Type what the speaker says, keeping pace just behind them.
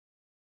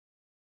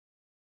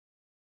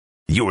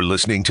You're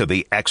listening to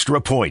the Extra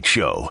Point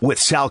Show with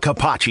Sal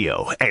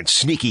Capaccio and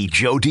Sneaky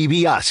Joe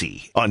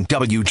DiBiase on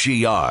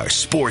WGR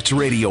Sports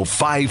Radio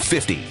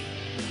 550.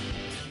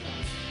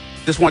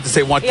 Just wanted to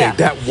say one thing.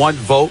 That one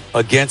vote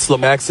against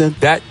Lamaxon,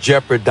 that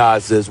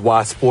jeopardizes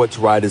why sports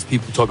writers,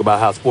 people talk about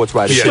how sports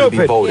writers shouldn't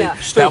be voting. Yeah.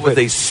 That was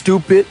a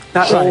stupid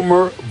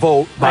homer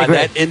vote by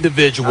that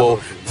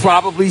individual,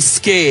 probably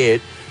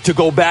scared to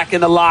go back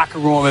in the locker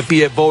room if he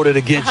had voted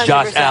against 100%.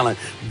 Josh Allen.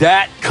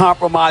 That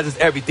compromises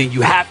everything.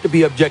 You have to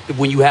be objective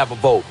when you have a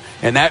vote.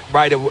 And that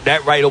writer was,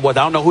 I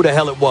don't know who the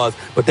hell it was,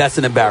 but that's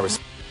an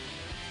embarrassment.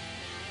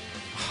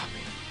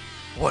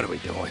 What are we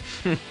doing?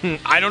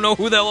 I don't know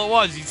who the hell it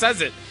was. He says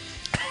it.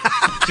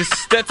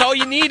 That's all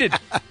you needed.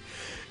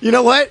 You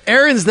know what?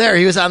 Aaron's there.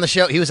 He was on the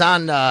show. He was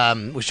on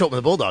with Schultman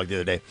the Bulldog the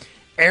other day.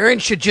 Aaron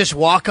should just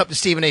walk up to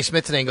Stephen A.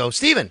 Smith today and go,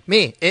 Stephen,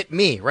 me,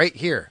 right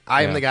here.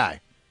 I am the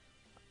guy.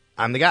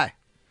 I'm the guy.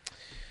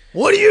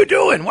 What are you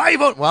doing? Why are you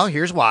voting? Well,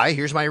 here's why.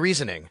 Here's my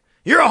reasoning.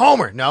 You're a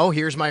homer. No,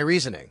 here's my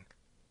reasoning.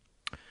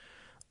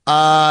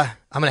 I'm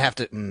going to have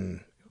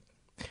to...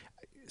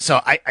 So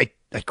I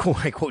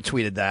quote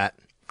tweeted that.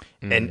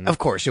 And of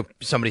course,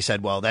 somebody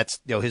said, well,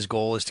 that's, his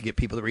goal is to get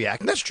people to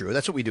react. And that's true.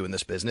 That's what we do in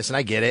this business. And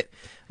I get it,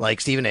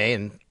 like Stephen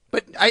A.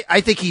 But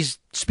I think he's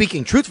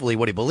speaking truthfully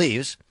what he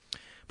believes.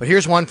 But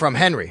here's one from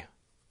Henry.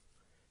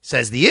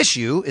 Says the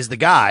issue is the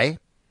guy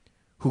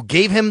who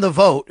gave him the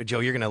vote. Joe,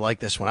 you're going to like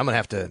this one. I'm going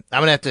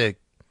to have to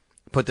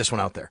put this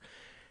one out there.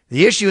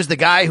 The issue is the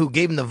guy who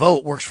gave him the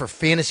vote works for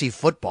fantasy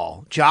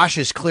football. Josh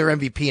is clear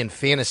MVP in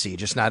fantasy,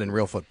 just not in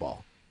real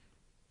football.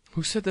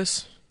 Who said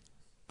this?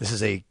 This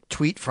is a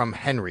tweet from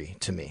Henry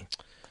to me.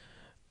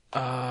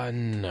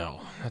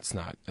 No, that's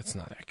not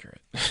accurate.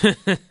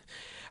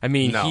 I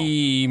mean,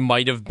 He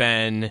might have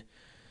been.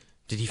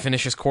 Did he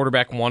finish as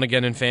quarterback one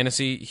again in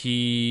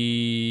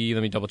fantasy?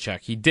 Let me double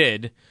check. He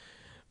did,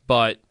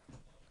 but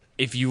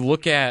if you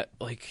look at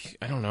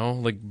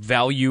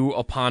value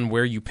upon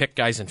where you pick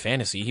guys in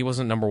fantasy, he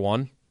wasn't number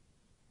one.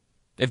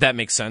 If that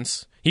makes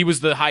sense. He was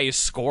the highest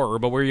scorer,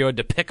 but where you had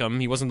to pick him,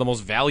 he wasn't the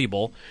most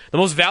valuable. The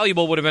most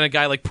valuable would have been a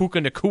guy like Puka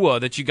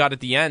Nacua that you got at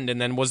the end and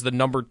then was the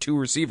number 2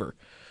 receiver.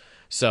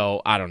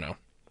 So, I don't know.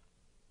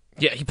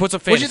 Yeah, he puts a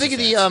fantasy.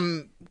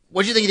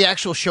 What'd you think of the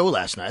actual show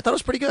last night? I thought it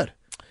was pretty good.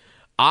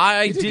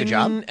 I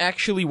didn't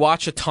actually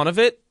watch a ton of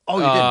it. Oh,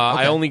 you didn't? Okay.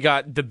 I only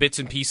got the bits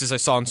and pieces I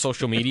saw on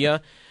social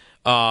media.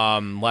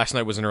 Last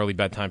night was an early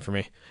bedtime for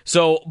me.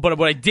 So, but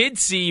what I did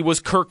see was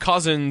Kirk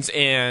Cousins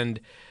and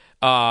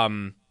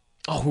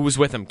who was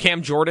with him?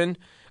 Cam Jordan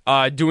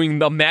doing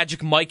the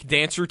Magic Mike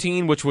dance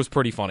routine, which was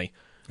pretty funny.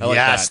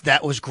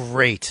 That was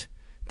great.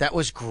 That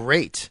was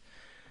great.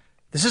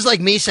 This is like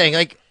me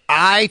saying,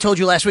 I told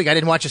you last week I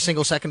didn't watch a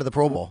single second of the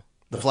Pro Bowl,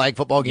 the flag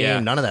football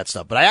game, none of that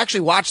stuff. But I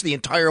actually watched the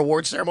entire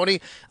awards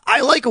ceremony.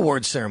 I like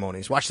awards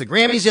ceremonies. Watched the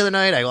Grammys the other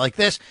night. I like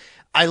this.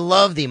 I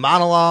love the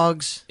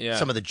monologues. Yeah.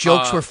 Some of the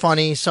jokes were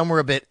funny. Some were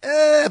a bit,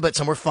 but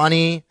some were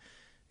funny.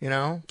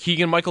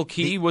 Keegan-Michael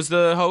Key was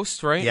the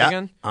host, right? Yeah.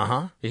 Again?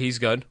 Uh-huh. Yeah, he's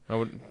good. I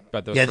would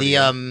bet that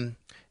was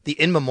the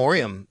in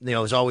memoriam,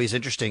 is always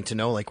interesting to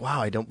know,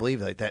 wow, I don't believe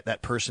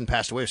that person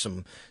passed away.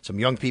 Some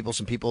young people,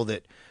 some people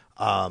that,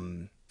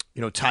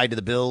 tied to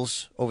the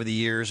Bills over the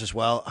years as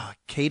well.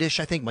 Kadish,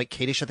 I think. Mike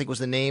Kadish, I think was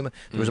the name.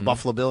 There was a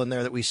Buffalo Bill in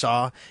there that we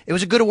saw. It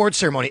was a good award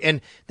ceremony. And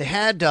they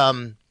had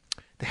I'm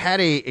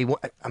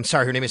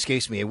sorry, her name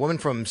escapes me, a woman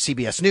from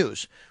CBS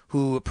News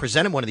who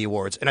presented one of the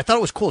awards. And I thought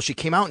it was cool. She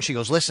came out and she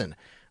goes, listen,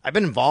 I've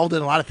been involved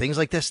in a lot of things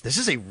like this. This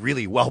is a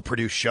really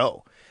well-produced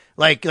show.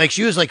 Like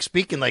she was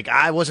speaking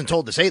I wasn't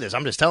told to say this.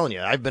 I'm just telling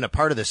you. I've been a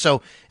part of this.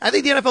 So I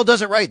think the NFL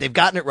does it right. They've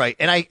gotten it right.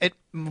 And it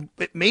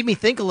made me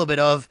think a little bit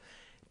of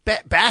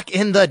back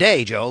in the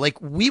day, Joe.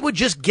 We would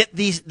just get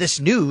this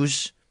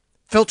news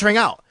filtering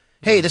out.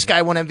 Hey, this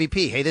guy won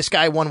MVP. Hey, this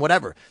guy won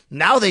whatever.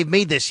 Now they've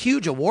made this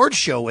huge award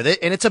show with it,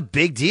 and it's a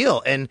big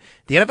deal. And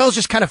the NFL's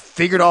just kind of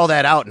figured all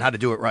that out and how to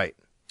do it right.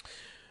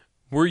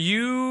 Were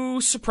you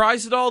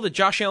surprised at all that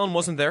Josh Allen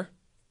wasn't there?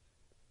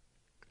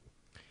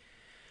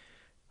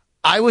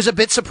 I was a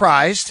bit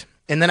surprised,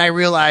 and then I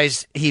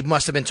realized he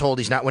must have been told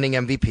he's not winning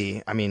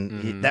MVP. I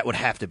mean, that would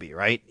have to be,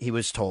 right? He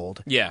was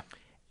told. Yeah.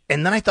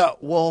 And then I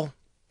thought, well,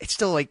 it's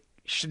still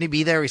shouldn't he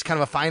be there? He's kind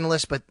of a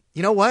finalist, but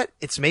you know what?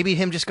 It's maybe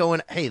him just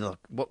going, hey, look,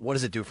 what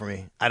does it do for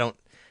me?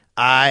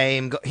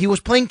 He was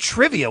playing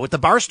trivia with the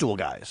Barstool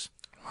guys.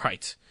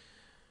 Right.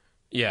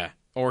 Yeah.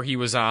 Or he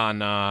was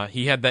on,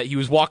 he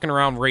was walking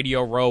around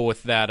Radio Row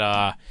with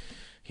that,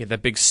 he had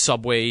that big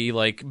Subway,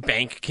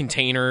 bank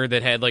container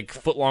that had,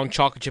 foot-long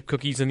chocolate chip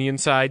cookies in the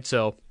inside.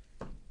 So,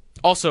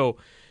 also,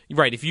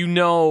 right, if you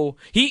know,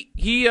 he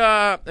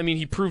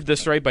proved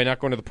this, right, by not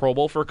going to the Pro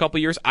Bowl for a couple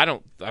years. I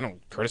don't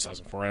criticize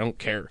him for it. I don't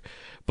care.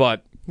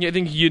 But I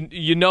think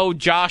you know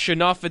Josh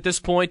enough at this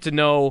point to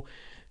know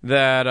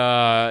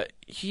that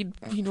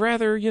he'd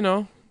rather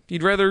go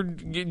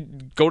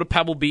to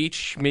Pebble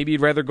Beach. Maybe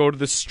he'd rather go to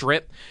the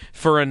Strip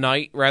for a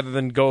night rather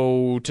than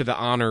go to the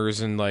honors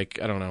and I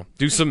don't know,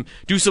 do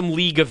some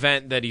league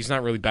event that he's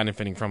not really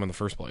benefiting from in the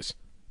first place.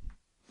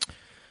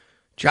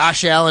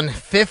 Josh Allen,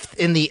 5th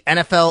in the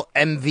NFL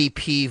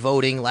MVP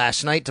voting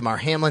last night. Damar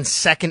Hamlin,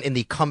 2nd in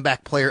the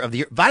comeback player of the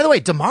year. By the way,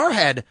 Damar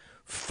had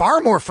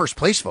far more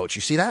first-place votes.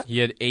 You see that? He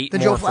had 8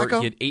 than more. Joe Flacco?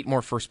 He had 8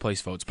 more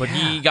first-place votes, but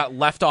he got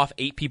left off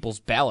 8 people's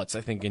ballots,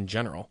 I think, in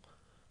general,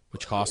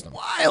 which cost him.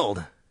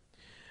 Wild.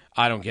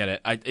 I don't get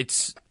it.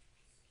 It's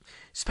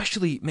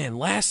especially, man,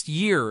 last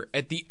year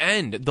at the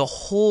end, the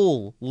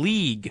whole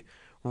league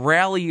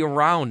rallied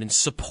around and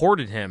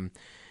supported him.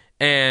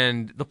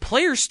 And the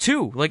players,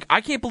 too. Like,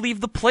 I can't believe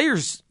the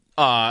players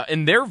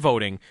in their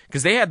voting,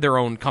 because they had their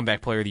own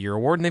Comeback Player of the Year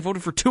award, and they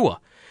voted for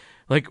Tua.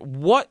 Like,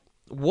 what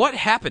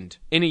happened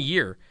in a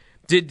year?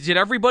 Did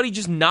everybody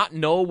just not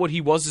know what he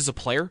was as a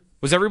player?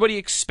 Was everybody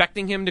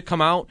expecting him to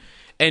come out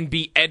and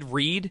be Ed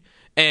Reed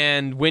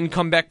and win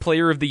Comeback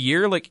Player of the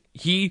Year? Like,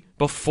 I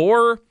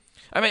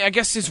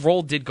guess his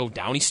role did go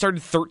down. He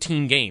started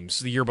 13 games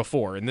the year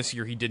before, and this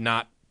year he did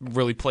not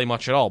really play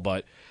much at all,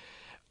 but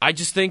I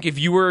just think if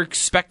you were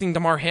expecting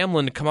Damar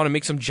Hamlin to come out and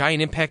make some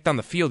giant impact on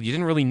the field, you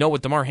didn't really know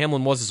what Damar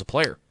Hamlin was as a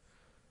player.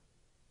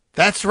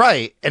 That's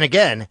right. And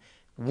again,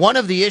 one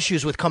of the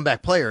issues with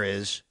comeback player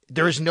is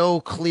there is no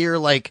clear,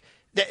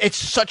 it's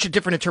such a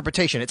different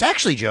interpretation. It's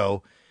actually,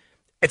 Joe,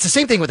 it's the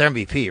same thing with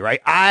MVP,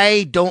 right?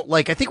 I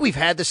think we've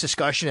had this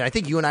discussion, and I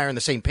think you and I are on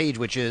the same page,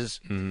 which is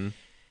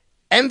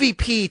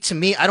MVP, to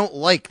me, I don't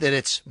like that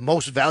it's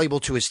most valuable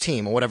to his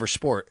team or whatever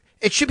sport.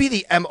 It should be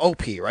the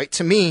MOP, right?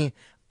 To me,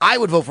 I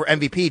would vote for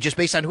MVP just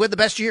based on who had the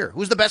best year.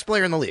 Who's the best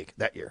player in the league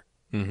that year?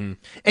 Mm-hmm.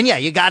 And yeah,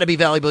 you got to be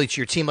valuable to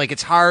your team. Like,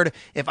 it's hard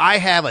if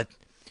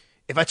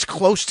it's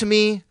close to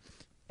me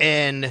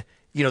and,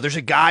 there's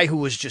a guy who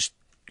was just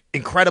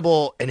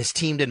incredible and his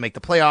team didn't make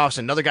the playoffs,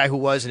 and another guy who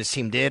was and his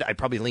team did, I'd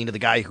probably lean to the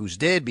guy who's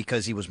did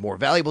because he was more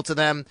valuable to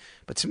them.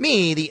 But to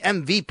me, the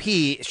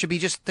MVP should be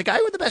just the guy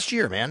with the best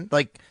year, man.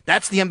 Like,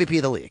 that's the MVP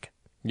of the league.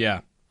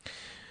 Yeah.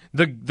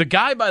 The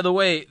guy, by the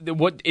way,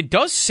 what it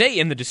does say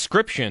in the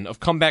description of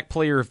Comeback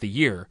Player of the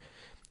Year,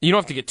 you don't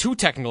have to get too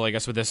technical, I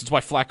guess, with this. It's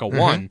why Flacco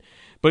won.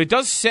 But it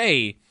does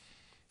say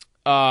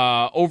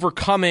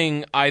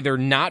overcoming either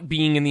not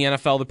being in the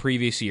NFL the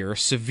previous year,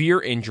 severe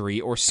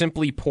injury, or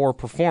simply poor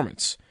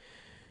performance.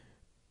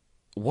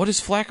 What does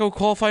Flacco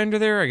qualify under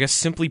there? I guess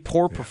simply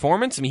poor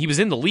performance. I mean, he was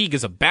in the league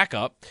as a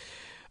backup,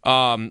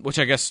 which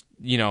I guess,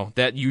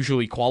 that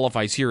usually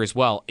qualifies here as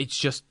well. It's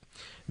just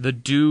the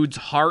dude's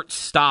heart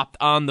stopped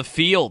on the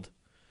field.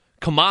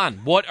 Come on,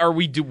 what are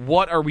we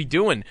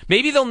doing?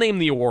 Maybe they'll name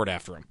the award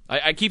after him.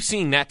 I keep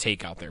seeing that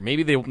take out there.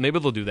 Maybe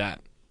they'll do that.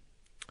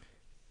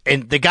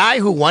 And the guy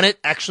who won it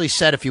actually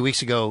said a few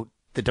weeks ago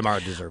that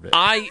Damar deserved it.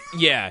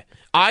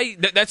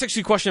 That's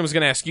actually a question I was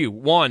going to ask you.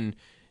 One,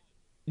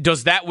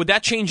 would that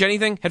change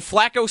anything? Had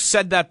Flacco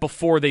said that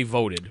before they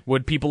voted,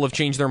 would people have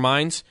changed their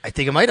minds? I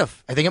think it might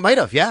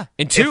have, yeah.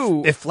 And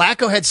two, if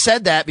Flacco had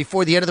said that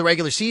before the end of the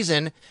regular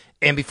season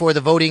and before the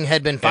voting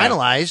had been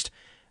finalized,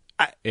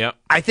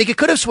 I think it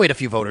could have swayed a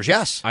few voters,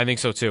 yes. I think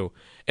so, too.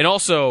 And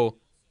also,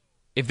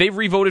 if they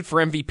re-voted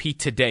for MVP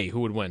today, who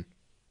would win?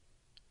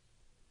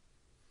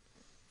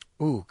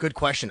 Ooh, good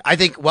question. I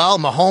think,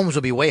 Mahomes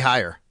would be way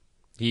higher.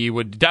 He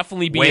would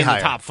definitely be in the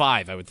top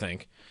 5, I would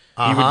think.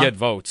 He would get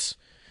votes.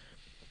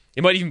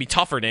 It might even be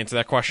tougher to answer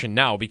that question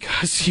now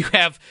because you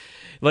have,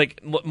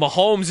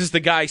 Mahomes is the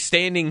guy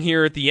standing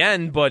here at the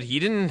end, but he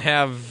didn't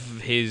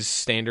have his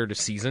standard of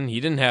season.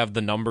 He didn't have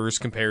the numbers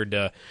compared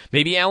to,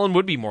 maybe Allen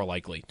would be more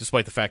likely,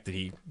 despite the fact that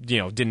he,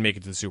 didn't make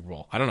it to the Super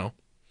Bowl. I don't know.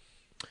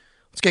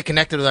 Let's get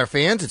connected with our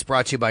fans. It's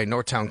brought to you by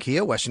Northtown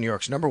Kia, Western New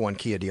York's #1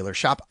 Kia dealer.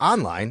 Shop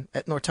online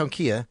at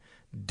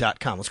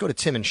northtownkia.com. Let's go to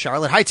Tim in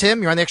Charlotte. Hi,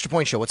 Tim. You're on the Extra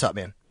Point Show. What's up,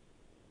 man?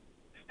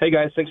 Hey,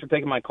 guys. Thanks for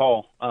taking my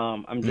call.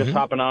 I'm just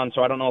hopping on,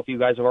 so I don't know if you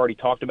guys have already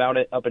talked about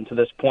it up until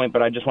this point,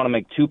 but I just want to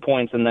make 2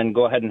 points and then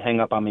go ahead and hang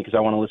up on me because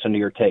I want to listen to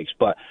your takes.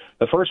 But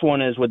the first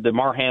one is with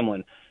Damar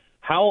Hamlin.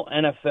 How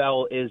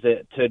NFL is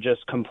it to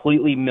just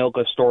completely milk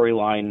a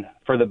storyline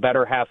for the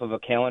better half of a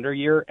calendar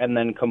year and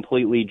then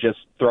completely just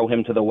throw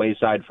him to the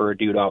wayside for a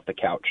dude off the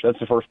couch? That's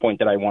the first point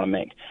that I want to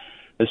make.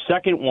 The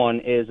second one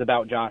is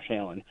about Josh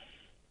Allen.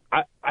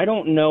 I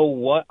don't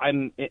know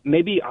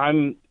maybe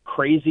I'm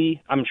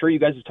crazy. I'm sure you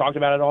guys have talked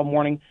about it all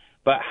morning,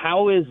 but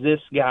how is this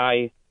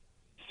guy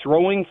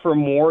throwing for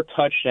more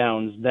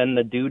touchdowns than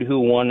the dude who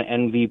won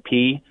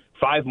MVP,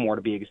 5 more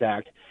to be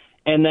exact,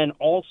 and then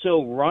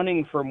also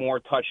running for more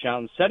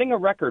touchdowns, setting a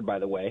record, by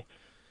the way,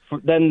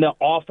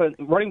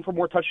 running for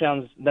more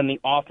touchdowns than the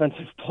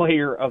offensive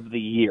player of the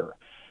year?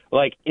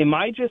 Am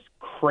I just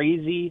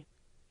crazy?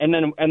 And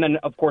then,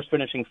 of course,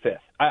 finishing 5th.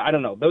 I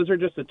don't know. Those are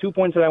just the 2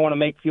 points that I want to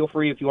make. Feel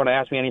free if you want to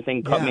ask me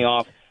anything, cut me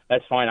off.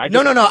 That's fine.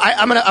 No.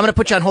 I'm gonna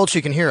put you on hold so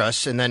you can hear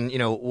us, and then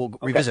we'll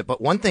revisit. But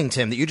one thing,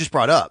 Tim, that you just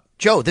brought up,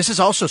 Joe, this is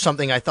also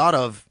something I thought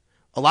of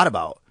a lot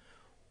about.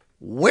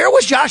 Where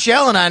was Josh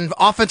Allen on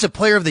Offensive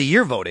Player of the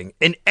Year voting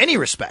in any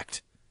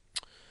respect?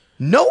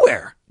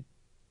 Nowhere.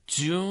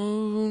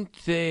 Don't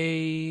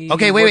they?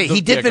 Okay, wait.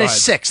 He did finish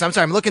 6th. I'm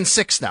sorry, I'm looking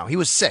 6th now. He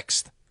was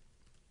 6th.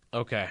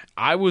 Okay.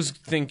 I was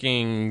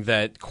thinking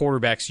that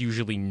quarterbacks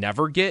usually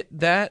never get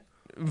that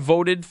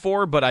voted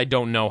for, but I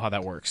don't know how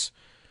that works.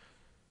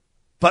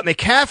 But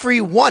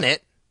McCaffrey won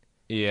it.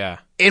 Yeah.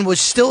 And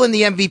was still in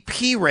the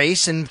MVP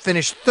race and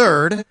finished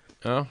third.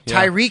 Oh,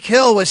 yeah. Tyreek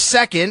Hill was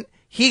second.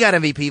 He got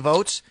MVP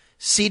votes.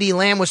 CeeDee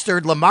Lamb was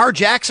third. Lamar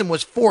Jackson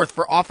was fourth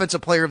for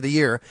Offensive Player of the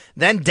Year.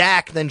 Then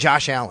Dak, then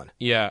Josh Allen.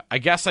 Yeah, I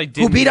guess I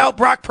didn't. Who beat out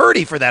Brock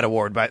Purdy for that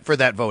award, for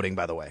that voting,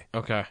 by the way.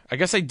 Okay. I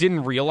guess I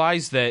didn't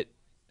realize that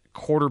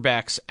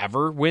quarterbacks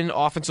ever win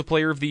Offensive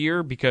Player of the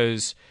Year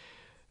because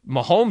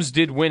Mahomes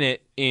did win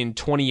it in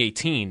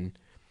 2018.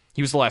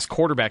 He was the last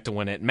quarterback to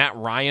win it. Matt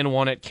Ryan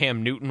won it.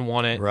 Cam Newton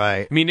won it.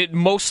 Right. I mean, it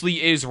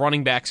mostly is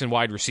running backs and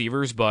wide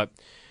receivers, but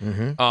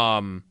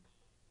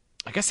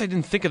I guess I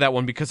didn't think of that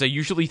one because I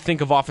usually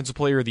think of Offensive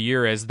Player of the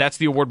Year as that's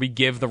the award we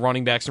give the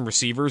running backs and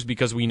receivers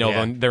because we know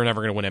they're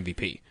never going to win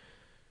MVP.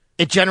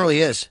 It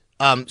generally is.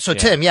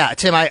 Tim,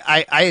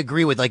 I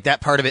agree with like that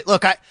part of it.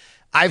 Look,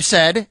 I've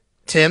said,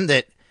 Tim,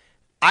 that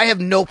I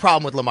have no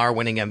problem with Lamar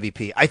winning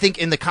MVP. I think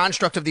in the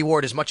construct of the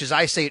award, as much as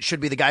I say it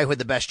should be the guy who had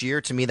the best year,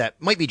 to me that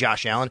might be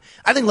Josh Allen.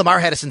 I think Lamar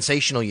had a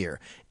sensational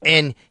year.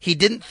 And he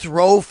didn't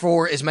throw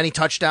for as many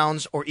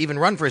touchdowns or even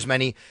run for as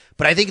many,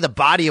 but I think the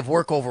body of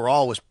work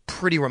overall was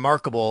pretty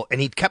remarkable. And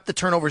he kept the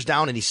turnovers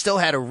down, and he still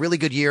had a really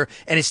good year.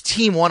 And his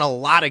team won a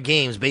lot of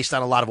games based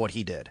on a lot of what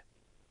he did.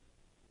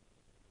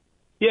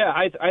 Yeah,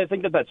 I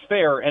think that's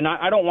fair, and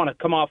I don't want to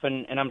come off,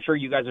 and I'm sure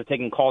you guys are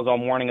taking calls all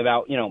morning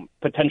about,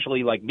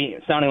 potentially like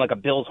sounding like a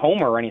Bills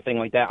homer or anything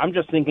like that. I'm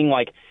just thinking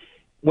like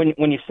when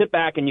you sit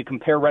back and you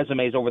compare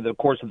resumes over the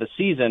course of the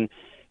season,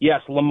 yes,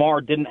 Lamar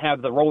didn't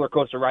have the roller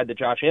coaster ride that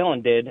Josh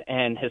Allen did,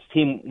 and his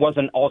team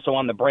wasn't also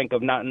on the brink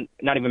of not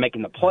even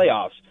making the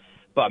playoffs.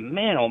 But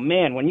man, oh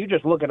man, when you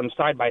just look at them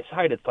side by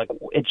side, it's like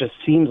it just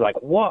seems like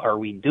what are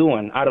we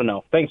doing? I don't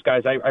know. Thanks,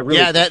 guys. I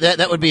really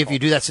that would be if you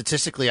do that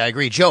statistically. I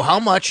agree, Joe. How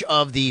much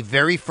of the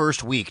very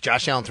first week,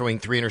 Josh Allen throwing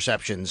 3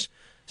 interceptions,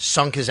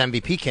 sunk his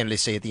MVP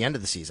candidacy at the end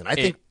of the season? I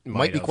think it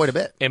might be quite a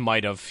bit. It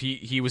might have.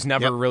 He was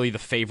never really the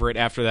favorite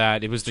after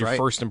that. It was their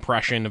first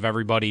impression of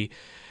everybody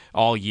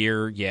all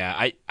year.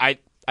 Yeah, I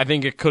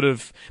think it could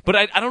have, but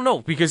I don't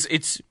know because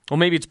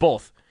maybe it's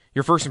both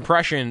your first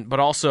impression,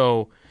 but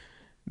also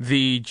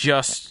the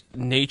just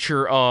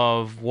nature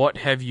of what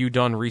have you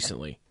done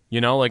recently.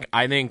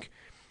 I think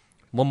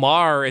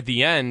Lamar at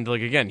the end,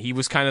 again, he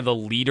was kind of the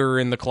leader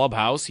in the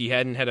clubhouse. He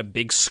hadn't had a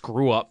big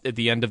screw up at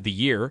the end of the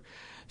year.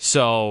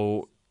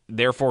 So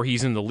therefore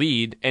he's in the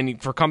lead.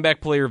 And for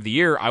comeback player of the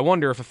year, I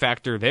wonder if a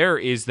factor there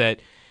is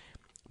that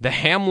the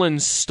Hamlin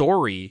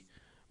story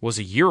was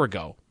a year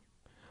ago.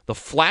 The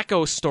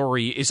Flacco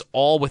story is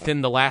all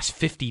within the last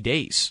 50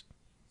 days.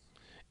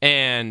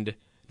 And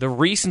the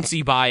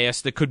recency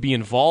bias that could be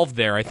involved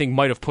there, I think,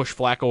 might have pushed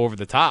Flacco over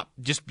the top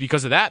just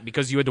because of that,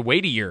 because you had to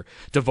wait a year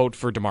to vote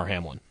for Damar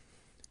Hamlin.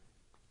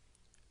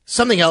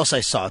 Something else I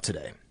saw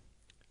today.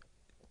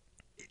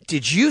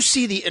 Did you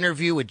see the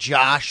interview with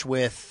Josh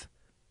with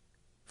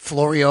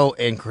Florio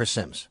and Chris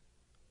Sims?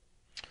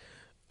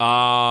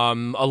 A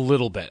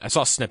little bit. I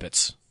saw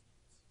snippets.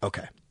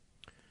 Okay.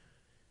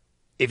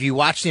 If you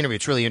watch the interview,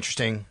 it's really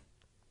interesting.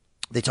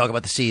 They talk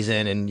about the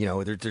season, and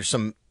there's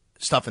some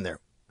stuff in there.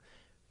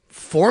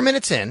 4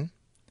 minutes in,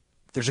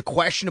 there's a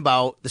question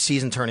about the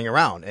season turning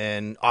around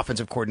and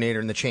offensive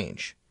coordinator and the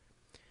change.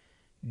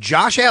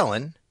 Josh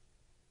Allen,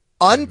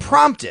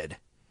 unprompted,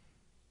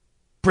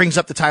 brings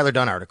up the Tyler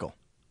Dunn article.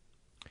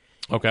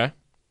 Okay.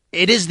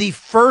 It is the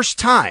first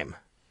time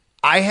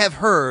I have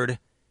heard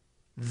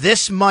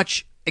this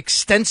much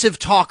extensive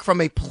talk from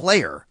a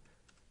player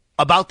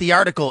about the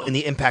article and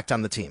the impact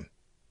on the team.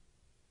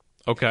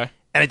 Okay.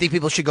 And I think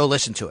people should go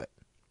listen to it.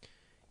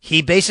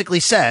 He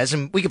basically says,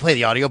 and we can play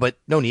the audio, but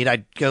no need.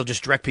 I'd go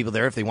just direct people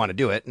there if they want to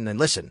do it and then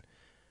listen.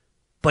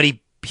 But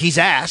he's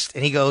asked,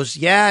 and he goes,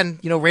 yeah, and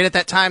right at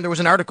that time there was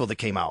an article that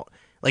came out.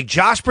 Like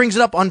Josh brings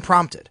it up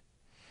unprompted.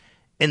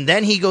 And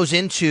then he goes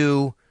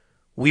into,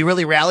 we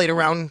really rallied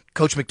around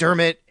Coach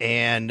McDermott,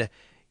 and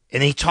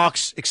he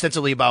talks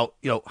extensively about,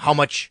 how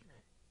much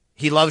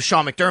he loves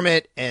Sean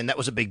McDermott, and that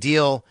was a big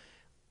deal.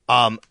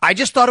 I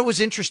just thought it was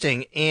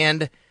interesting.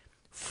 And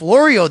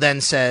Florio then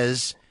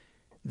says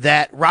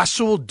that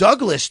Rasul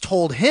Douglas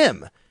told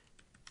him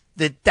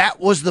that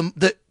was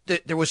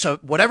there was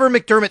whatever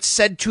McDermott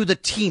said to the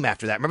team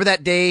after that. Remember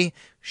that day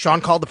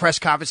Sean called the press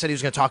conference, said he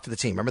was going to talk to the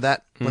team. Remember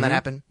that when that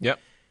happened? Yep.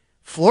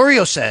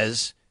 Florio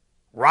says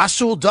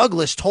Rasul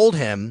Douglas told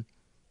him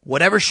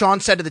whatever Sean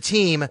said to the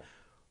team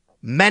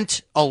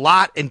meant a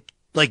lot, and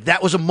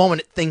that was a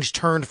moment things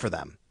turned for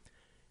them.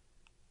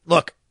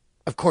 Look,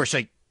 of course,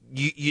 they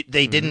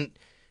didn't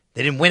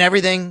win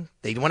everything.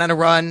 They went on a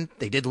run.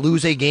 They did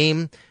lose a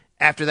game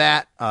after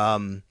that,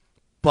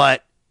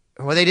 but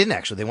they didn't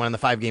actually. They went on the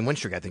 5-game win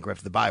streak, I think, right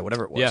after the bye,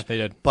 whatever it was. Yeah, they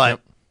did.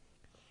 But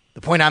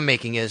the point I'm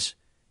making is,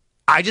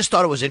 I just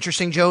thought it was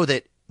interesting, Joe,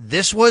 that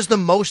this was the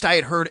most I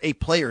had heard a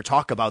player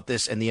talk about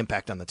this and the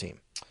impact on the team.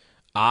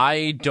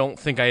 I don't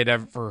think I had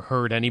ever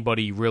heard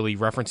anybody really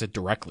reference it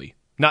directly.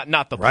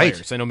 Not the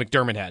players. I know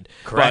McDermott had.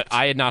 Correct. But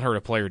I had not heard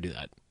a player do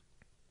that.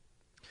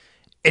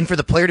 And for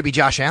the player to be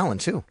Josh Allen,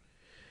 too.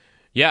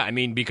 Yeah, I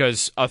mean,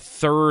 because a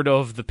third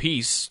of the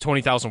piece,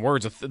 20,000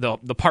 words,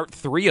 the part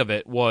 3 of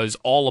it was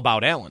all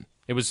about Allen.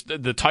 It was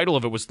the title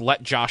of it was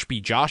 "Let Josh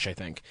Be Josh," I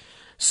think.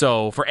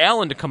 So for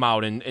Allen to come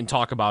out and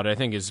talk about it, I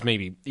think is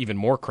maybe even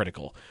more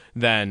critical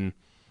than.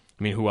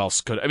 I mean, who else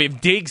could? I mean,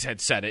 if Diggs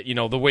had said it,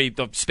 the way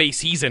the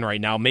space he's in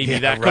right now, maybe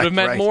that could have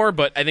meant more.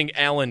 But I think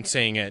Allen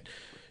saying it,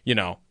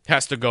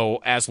 has to go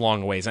as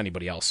long a way as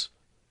anybody else.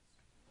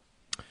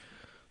 All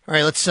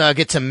right, let's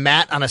get to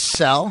Matt on a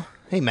cell.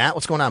 Hey, Matt,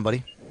 what's going on,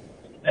 buddy?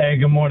 Hey,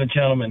 good morning,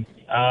 gentlemen.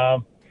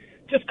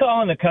 Just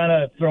calling to kind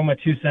of throw my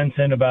 2 cents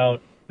in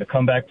about the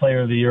Comeback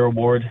Player of the Year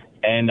award.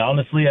 And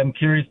honestly, I'm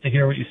curious to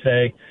hear what you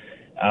say.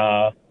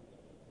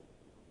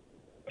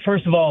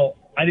 First of all,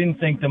 I didn't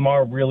think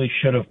DeMar really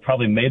should have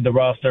probably made the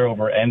roster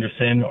over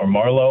Anderson or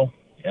Marlowe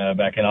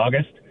back in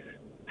August.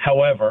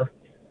 However,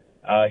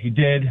 he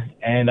did,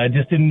 and I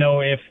just didn't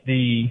know if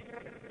the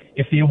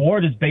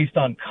award is based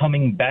on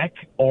coming back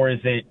or is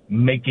it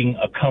making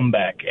a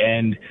comeback.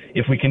 And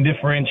if we can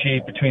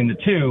differentiate between the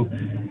two,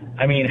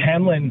 I mean,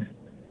 Hamlin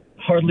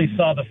hardly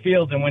saw the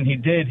field, and when he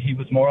did, he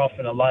was more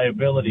often a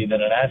liability than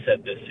an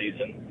asset this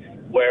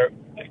season, where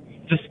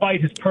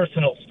despite his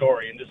personal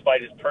story and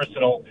despite his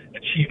personal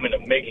achievement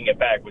of making it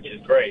back, which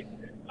is great,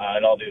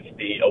 and all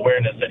the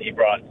awareness that he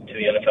brought to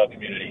the NFL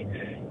community.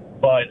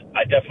 But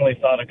I definitely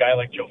thought a guy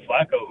like Joe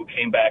Flacco, who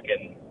came back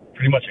and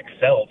pretty much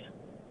excelled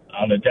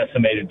on a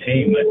decimated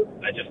team,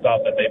 I just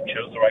thought that they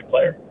chose the right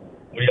player.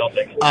 What do y'all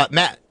think?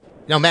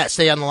 Matt,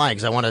 stay on the line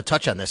because I want to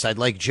touch on this. I'd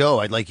like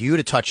you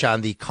to touch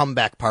on the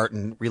comeback part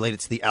and relate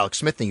it to the Alex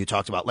Smith thing you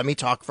talked about. Let me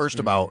talk first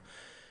about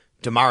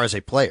DeMar as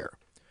a player.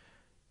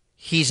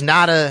 He's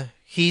a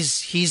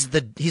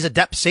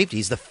depth safety.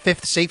 He's the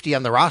 5th safety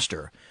on the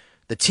roster.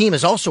 The team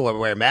is also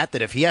aware, Matt,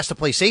 that if he has to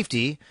play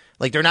safety,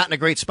 they're not in a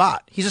great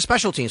spot. He's a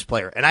special teams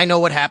player. And I know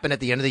what happened at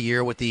the end of the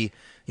year with the,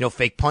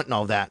 fake punt and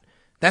all that.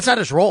 That's not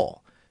his role.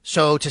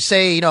 So to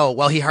say,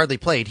 he hardly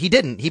played. He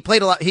didn't. He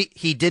played a lot.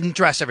 He didn't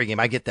dress every game.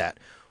 I get that.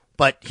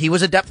 But he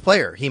was a depth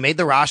player. He made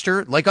the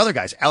roster like other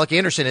guys. Alec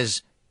Anderson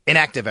is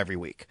inactive every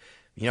week.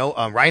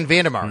 Ryan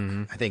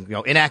Vandermark, I think,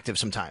 inactive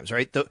sometimes,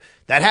 right?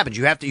 That happens.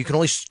 You can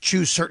only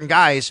choose certain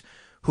guys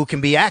who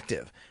can be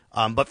active.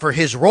 But for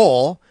his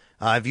role,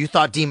 if you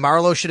thought Dean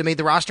Marlowe should have made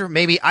the roster,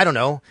 maybe, I don't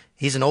know.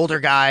 He's an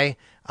older guy.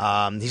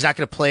 He's not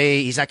going to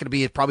play. He's not going to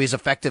be probably as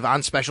effective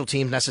on special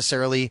teams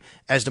necessarily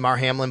as DeMar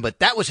Hamlin, but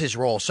that was his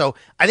role. So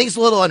I think it's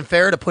a little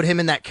unfair to put him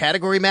in that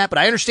category, Matt, but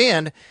I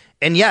understand.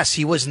 And yes,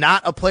 he was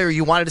not a player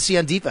you wanted to see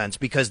on defense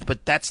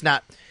but that's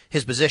not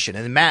his position.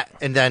 And Matt,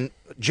 and then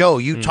Joe,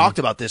 you talked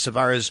about this as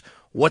far as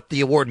what the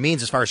award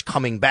means as far as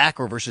coming back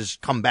or versus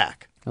come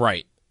back.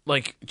 Right.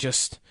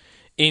 Just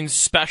in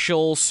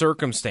special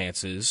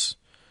circumstances,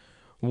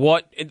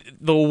 what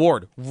the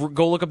award,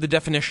 go look up the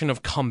definition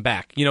of come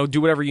back.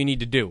 Do whatever you need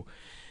to do.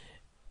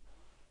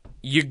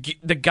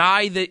 The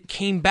guy that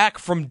came back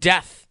from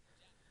death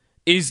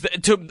is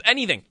to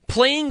anything,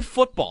 playing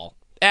football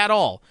at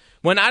all.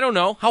 When I don't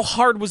know, how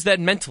hard was that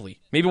mentally?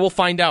 Maybe we'll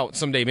find out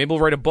someday. Maybe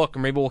we'll write a book or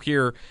maybe we'll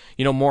hear,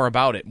 more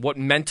about it. What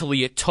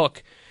mentally it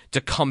took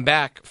to come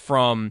back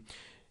from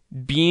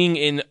being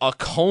in a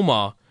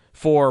coma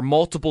for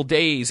multiple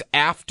days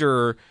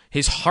after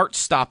his heart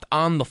stopped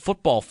on the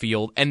football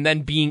field and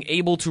then being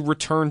able to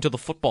return to the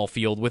football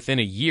field within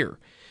a year.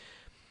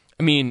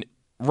 I mean,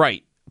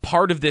 right.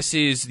 Part of this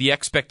is the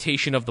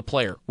expectation of the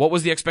player. What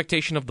was the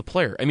expectation of the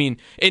player? I mean,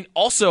 and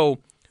also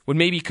what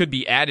maybe could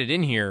be added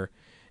in here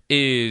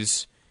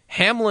is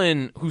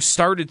Hamlin, who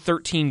started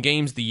 13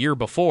 games the year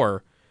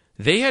before,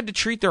 they had to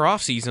treat their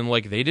offseason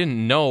like they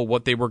didn't know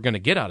what they were going to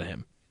get out of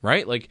him,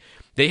 right?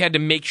 They had to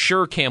make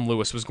sure Cam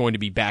Lewis was going to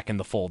be back in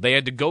the fold. They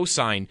had to go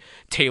sign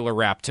Taylor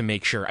Rapp to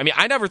make sure. I mean,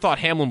 I never thought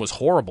Hamlin was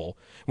horrible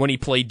when he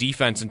played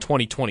defense in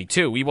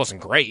 2022. He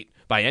wasn't great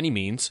by any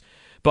means,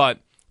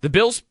 but the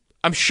Bills,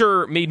 I'm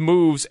sure, made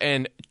moves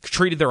and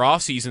treated their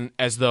offseason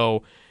as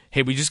though,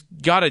 hey, we just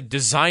got to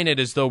design it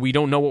as though we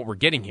don't know what we're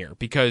getting here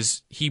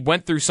because he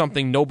went through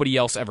something nobody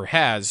else ever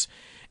has,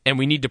 and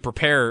we need to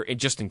prepare it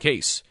just in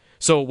case.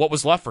 So what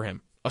was left for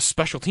him? A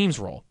special teams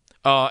role,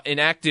 an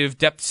active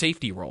depth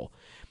safety role,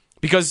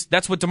 because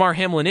that's what DeMar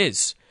Hamlin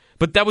is.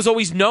 But that was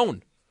always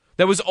known.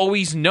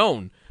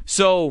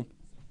 So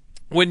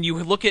when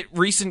you look at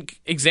recent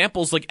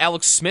examples like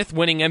Alex Smith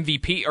winning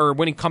MVP or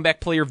winning Comeback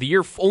Player of the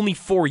Year only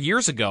 4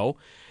 years ago,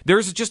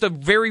 there's just a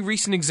very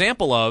recent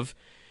example of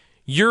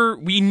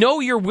we know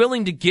you're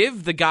willing to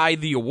give the guy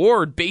the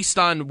award based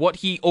on what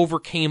he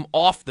overcame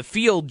off the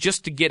field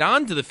just to get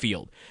onto the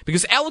field.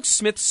 Because Alex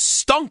Smith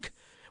stunk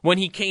when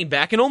he came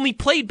back and only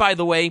played, by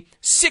the way,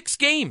 6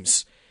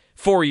 games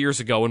 4 years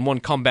ago and won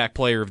Comeback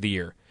Player of the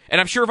Year. And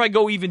I'm sure if I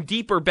go even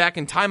deeper back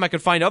in time, I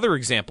could find other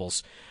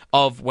examples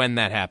of when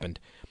that happened.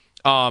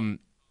 I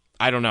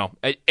don't know.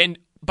 And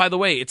by the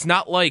way, it's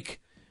not like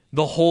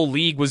the whole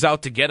league was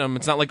out to get him.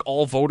 It's not like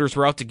all voters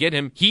were out to get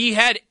him. He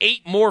had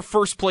 8 more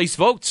first-place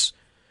votes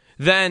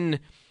than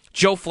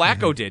Joe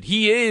Flacco did.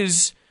 He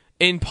is,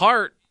 in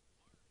part,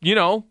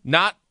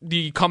 not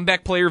the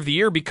Comeback Player of the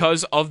Year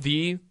because of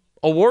the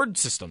award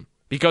system,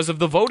 because of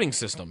the voting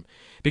system.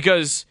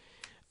 because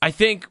I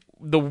think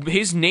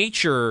his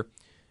nature.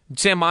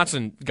 Sam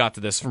Monson got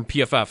to this from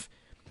PFF.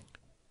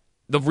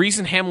 The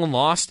reason Hamlin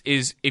lost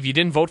is if you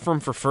didn't vote for him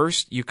for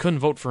first, you couldn't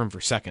vote for him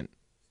for second.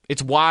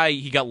 It's why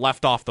he got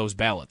left off those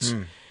ballots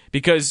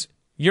because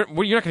you're not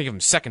going to give him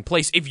second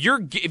place. If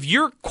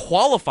you're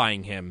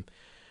qualifying him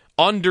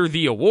under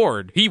the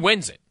award, he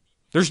wins it.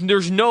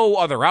 There's no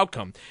other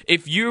outcome.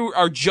 If you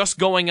are just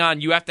going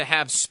on, you have to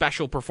have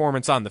special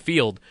performance on the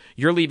field.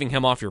 You're leaving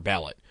him off your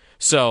ballot.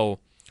 So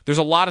there's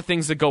a lot of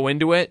things that go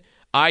into it.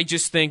 I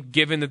just think,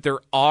 given that there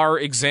are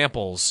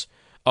examples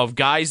of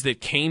guys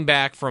that came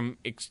back from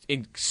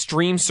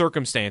extreme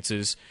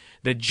circumstances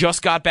that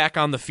just got back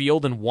on the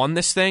field and won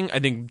this thing, I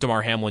think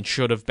Damar Hamlin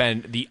should have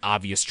been the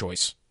obvious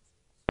choice.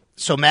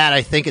 So, Matt,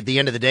 I think at the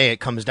end of the day, it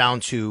comes down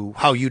to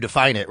how you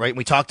define it, right? And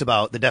we talked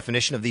about the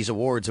definition of these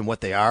awards and what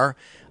they are.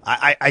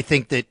 I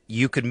think that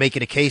you could make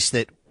it a case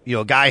that,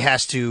 a guy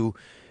has to,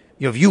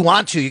 if you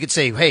want to, you could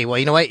say, hey, well,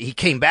 you know what? He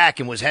came back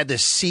and had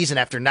this season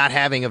after not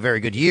having a very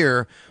good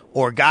year.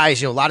 Or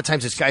guys, a lot of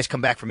times it's guys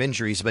come back from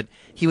injuries, but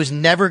he was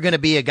never going to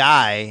be a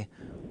guy,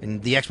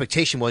 and the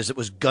expectation was it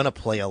was going to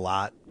play a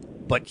lot,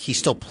 but he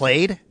still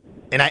played.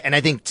 And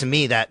I think, to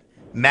me, that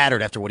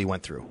mattered after what he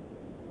went through.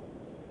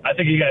 I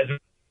think you guys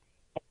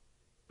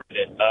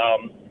it.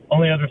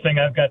 Only other thing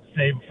I've got to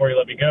say before you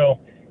let me go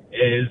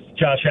is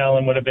Josh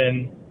Allen would have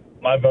been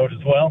my vote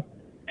as well.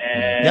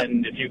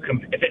 And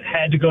if it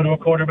had to go to a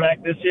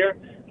quarterback this year,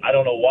 I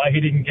don't know why he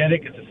didn't get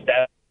it because the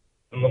stats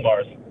from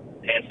Lamar's,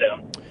 hands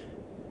down.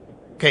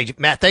 Okay,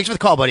 Matt, thanks for the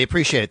call, buddy.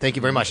 Appreciate it. Thank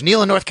you very much.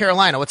 Neil in North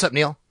Carolina. What's up,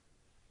 Neil?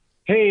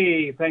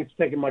 Hey, thanks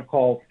for taking my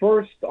call.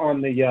 First,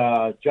 on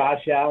the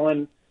Josh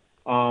Allen,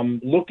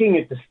 looking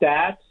at the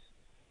stats,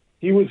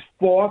 he was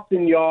 4th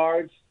in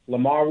yards.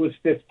 Lamar was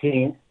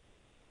 15th.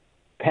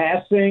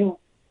 Passing,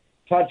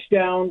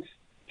 touchdowns,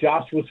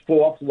 Josh was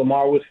 4th.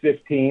 Lamar was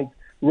 15th.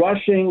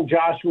 Rushing,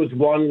 Josh was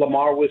 1.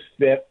 Lamar was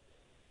 5th.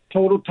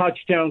 Total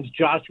touchdowns,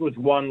 Josh was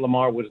 1.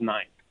 Lamar was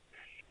 9th.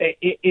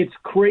 It's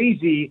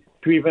crazy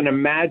to even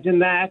imagine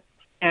that.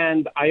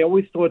 And I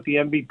always thought the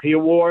MVP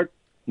award,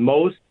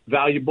 most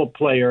valuable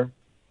player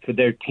for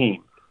their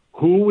team.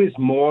 Who is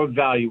more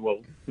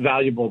valuable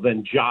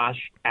than Josh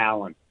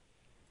Allen?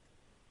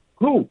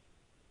 Who?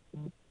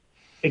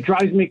 It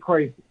drives me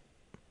crazy.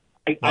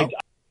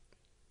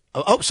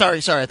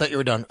 Sorry. I thought you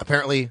were done.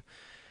 Apparently,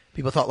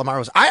 people thought Lamar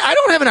was. I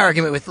don't have an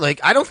argument with,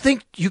 I don't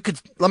think you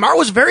could. Lamar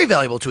was very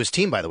valuable to his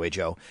team, by the way,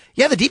 Joe.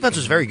 Yeah, the defense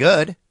was very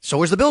good. So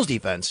was the Bills'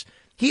 defense.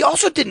 He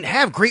also didn't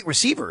have great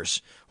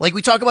receivers. Like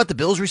we talk about the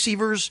Bills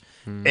receivers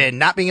and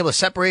not being able to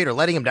separate or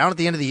letting him down at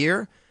the end of the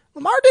year.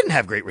 Lamar didn't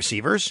have great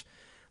receivers.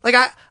 Like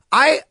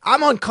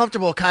I'm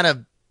uncomfortable kind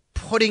of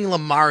putting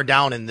Lamar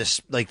down in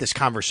this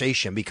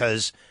conversation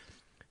because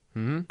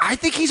I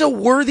think he's a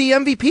worthy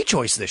MVP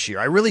choice this year.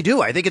 I really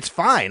do. I think it's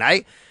fine.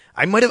 I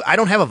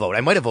don't have a vote.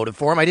 I might have voted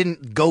for him. I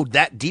didn't go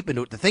that deep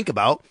into it to think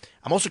about.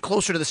 I'm also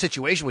closer to the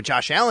situation with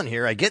Josh Allen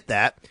here. I get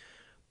that.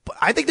 But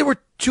I think there were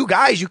two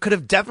guys you could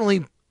have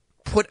definitely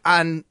put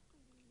on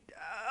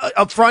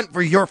up front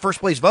for your first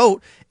place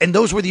vote, and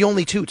those were the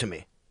only two to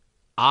me.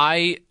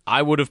 I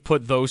would have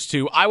put those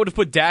two. I would have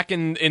put Dak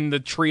in the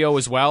trio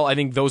as well. I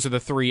think those are the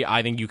three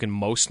I think you can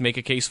most make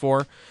a case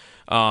for.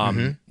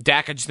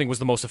 Dak, I just think, was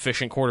the most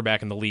efficient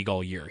quarterback in the league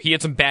all year. He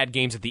had some bad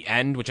games at the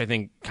end, which I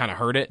think kind of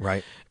hurt it.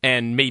 Right.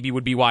 And maybe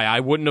would be why I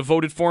wouldn't have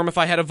voted for him if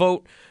I had a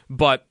vote.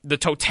 But the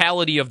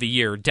totality of the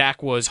year,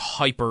 Dak was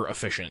hyper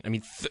efficient. I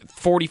mean,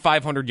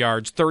 4,500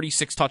 yards,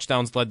 36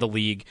 touchdowns led the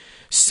league,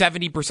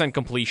 70%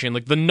 completion.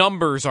 Like, the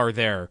numbers are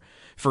there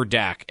for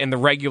Dak, and the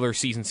regular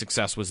season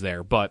success was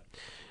there. But,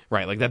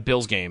 right, like that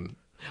Bills game.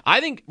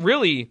 I think,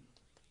 really,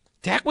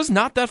 Dak was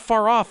not that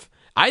far off.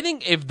 I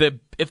think if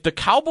the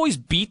Cowboys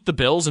beat the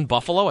Bills in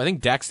Buffalo, I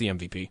think Dak's the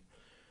MVP.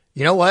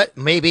 You know what?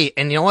 Maybe.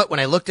 And you know what? When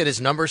I looked at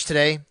his numbers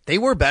today, they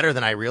were better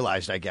than I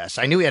realized, I guess.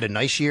 I knew he had a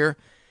nice year.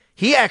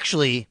 He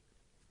actually,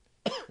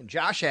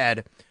 Josh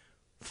had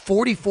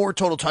 44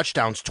 total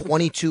touchdowns,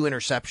 22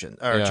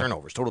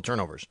 turnovers, total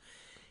turnovers.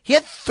 He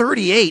had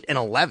 38 and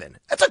 11.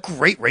 That's a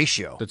great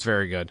ratio. That's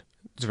very good.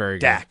 It's very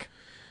good. Dak.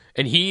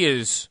 And he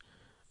is,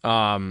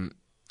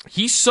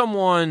 he's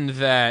someone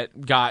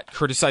that got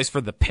criticized for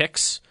the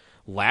picks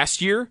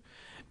last year,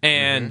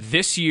 and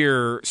this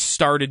year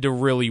started to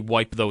really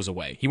wipe those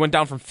away. He went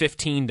down from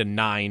 15 to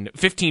 9.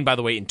 15, by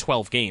the way, in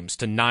 12 games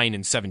to 9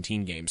 in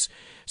 17 games.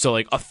 So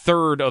like a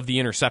third of the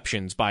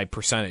interceptions by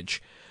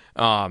percentage.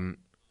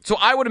 So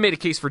I would have made a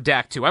case for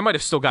Dak too. I might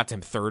have still got to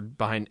him third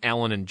behind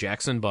Allen and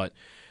Jackson, but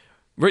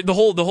the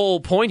whole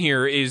point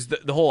here is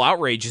the whole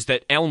outrage is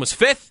that Allen was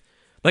fifth.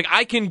 Like,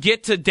 I can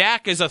get to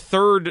Dak as a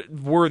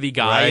third worthy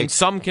guy, and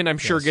some can, I'm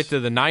sure, get to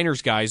the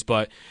Niners guys,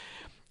 but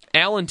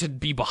Allen to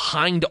be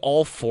behind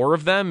all four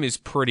of them is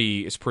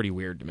pretty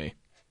weird to me.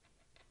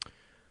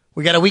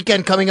 We got a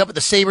weekend coming up with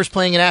the Sabres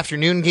playing an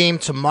afternoon game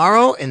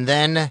tomorrow, and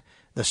then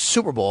the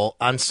Super Bowl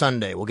on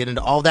Sunday. We'll get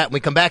into all that when we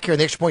come back here on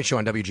the Extra Point Show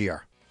on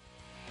WGR.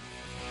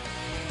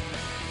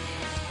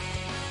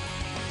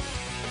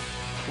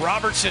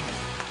 Robertson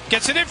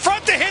Gets it in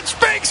front to Hintz.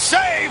 Big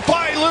save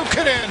by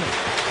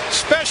Luukkonen.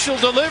 Special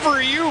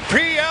delivery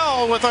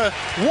UPL with a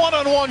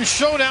one-on-one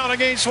showdown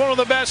against one of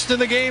the best in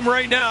the game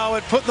right now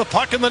at putting the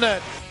puck in the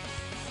net.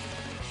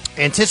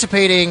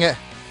 Anticipating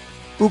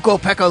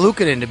Ukko-Pekka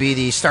Luukkonen to be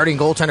the starting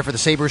goaltender for the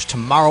Sabres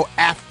tomorrow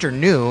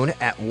afternoon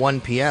at 1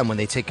 p.m. when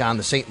they take on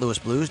the St. Louis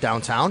Blues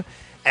downtown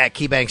at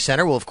KeyBank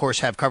Center. We'll, of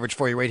course, have coverage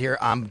for you right here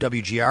on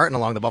WGR and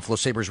along the Buffalo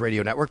Sabres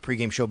radio network.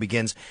 Pregame show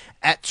begins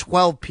at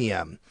 12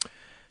 p.m.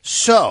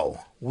 So,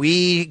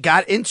 we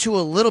got into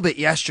a little bit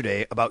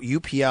yesterday about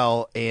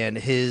UPL and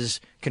his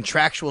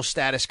contractual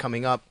status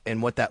coming up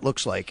and what that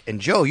looks like. And,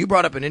 Joe, you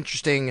brought up an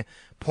interesting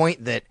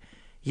point that,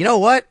 you know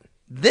what?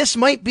 This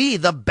might be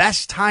the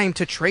best time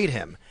to trade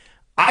him.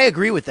 I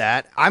agree with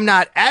that. I'm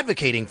not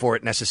advocating for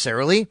it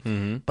necessarily,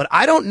 but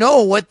I don't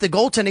know what the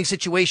goaltending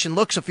situation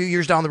looks a few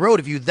years down the road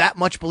if you that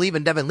much believe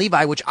in Devin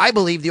Levi, which I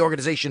believe the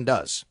organization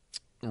does.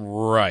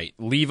 Right.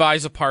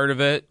 Levi's a part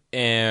of it,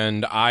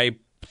 and I,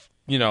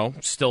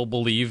 still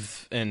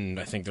believe, and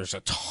I think there's a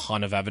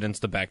ton of evidence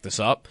to back this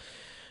up,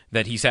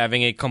 that he's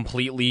having a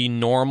completely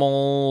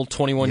normal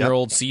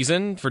 21-year-old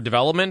season for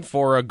development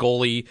for a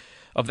goalie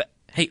of the.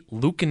 Hey,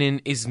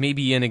 Luukkonen is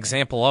maybe an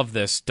example of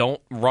this.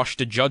 Don't rush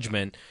to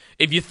judgment.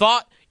 If you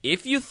thought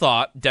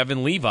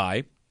Devin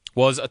Levi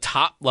was a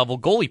top-level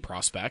goalie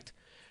prospect,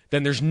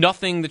 then there's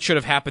nothing that should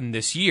have happened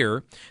this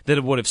year that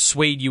it would have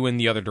swayed you in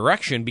the other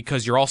direction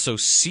because you're also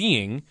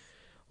seeing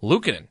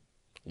Luukkonen.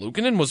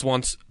 Luukkonen was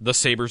once the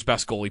Sabres'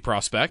 best goalie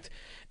prospect,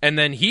 and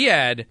then he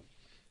had,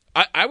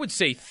 I would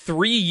say,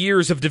 3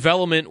 years of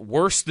development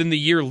worse than the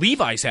year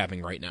Levi's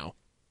having right now.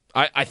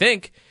 I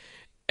think.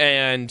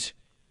 And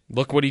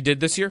look what he did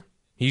this year.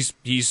 He's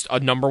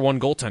a number one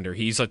goaltender.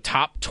 He's a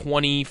top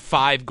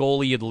 25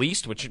 goalie at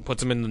least, which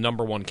puts him in the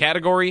number one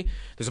category.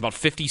 There's about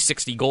 50,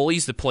 60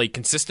 goalies that play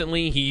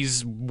consistently.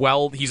 He's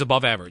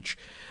above average,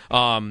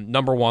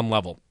 number one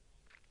level.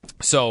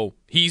 So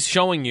he's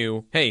showing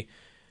you, hey,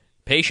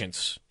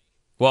 patience.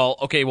 Well,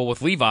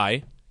 with Levi,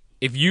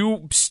 if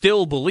you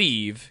still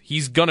believe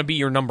he's going to be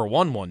your number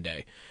one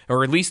day,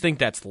 or at least think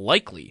that's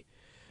likely,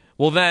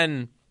 well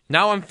then,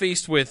 now I'm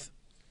faced with,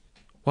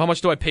 well, how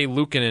much do I pay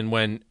Luukkonen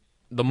when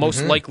the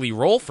most likely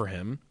role for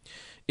him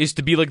is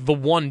to be like the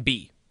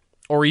 1B,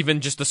 or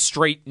even just a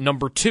straight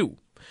number 2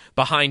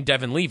 behind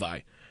Devin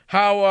Levi?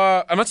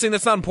 How, I'm not saying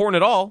that's not important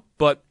at all,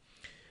 but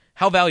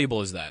how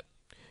valuable is that?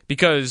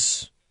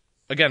 Because,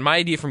 again, my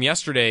idea from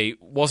yesterday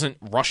wasn't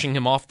rushing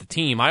him off the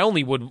team. I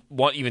only would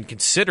even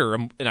consider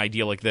an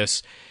idea like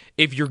this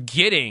if you're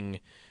getting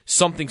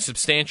something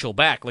substantial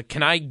back. Like,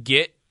 can I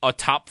get a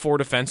top 4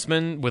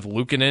 defenseman with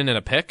Luukkonen and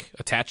a pick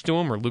attached to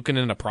him, or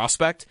Luukkonen and a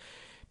prospect?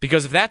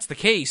 Because if that's the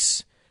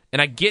case,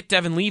 and I get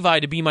Devin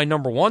Levi to be my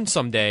number 1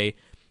 someday,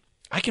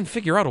 I can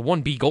figure out a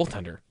 1B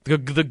goaltender.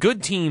 The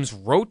good teams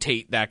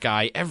rotate that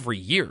guy every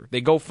year. They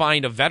go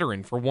find a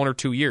veteran for 1 or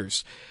 2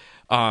 years.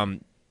 Of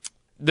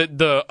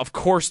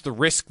course, the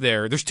risk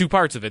there's 2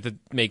 parts of it that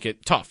make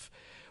it tough.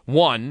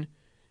 One,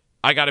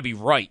 I got to be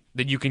right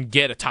that you can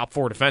get a top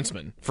 4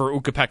 defenseman for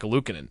Ukko-Pekka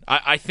Luukkonen.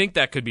 I think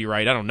that could be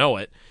right. I don't know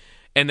it.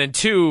 And then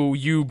 2,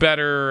 you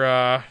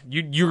better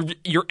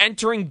you're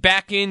entering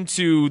back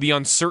into the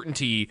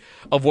uncertainty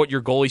of what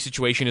your goalie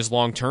situation is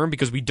long term,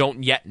 because we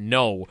don't yet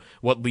know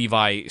what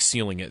Levi's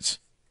ceiling is.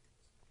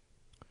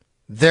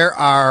 There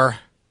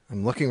are,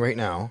 I'm looking right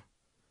now,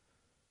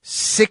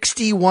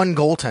 61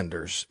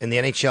 goaltenders in the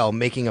NHL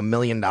making $1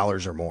 million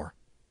or more.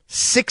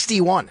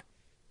 61.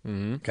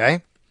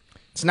 Okay,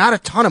 it's not a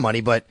ton of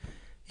money, but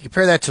you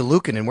compare that to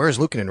Luukkonen. Where is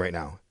Luukkonen right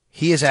now?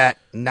 He is at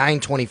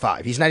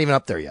 $925. He's not even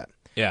up there yet.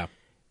 Yeah.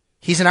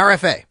 He's an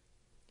RFA.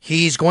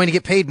 He's going to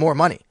get paid more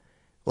money.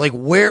 Like,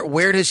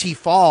 where does he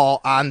fall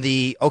on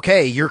the,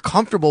 okay, you're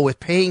comfortable with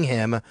paying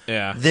him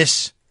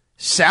this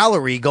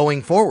salary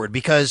going forward?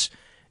 Because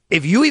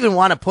if you even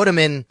want to put him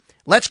in,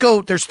 let's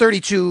go, there's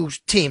 32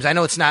 teams. I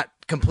know it's not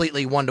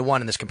completely one-to-one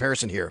in this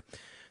comparison here.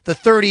 The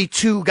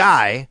 32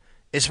 guy,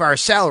 as far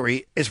as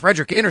salary, is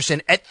Frederik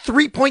Andersen at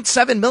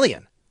 $3.7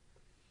 million.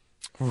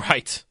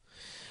 Right.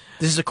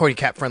 This is according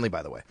to Cap Friendly,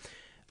 by the way.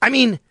 I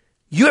mean,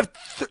 you have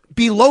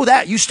below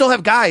that, you still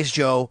have guys,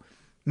 Joe,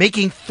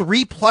 making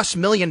 $3+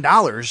 million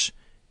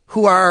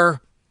who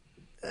are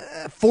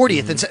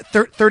 40th and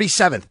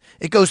 37th.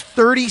 It goes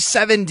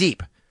 37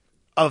 deep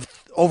of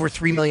over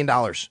 $3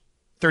 million,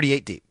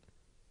 38 deep.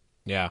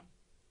 Yeah.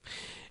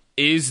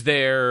 Is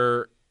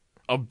there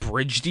a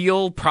bridge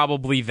deal?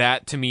 Probably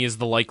that, to me, is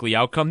the likely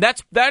outcome.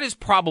 That is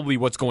probably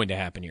what's going to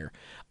happen here.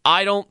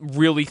 I don't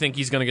really think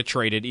he's going to get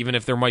traded, even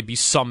if there might be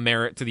some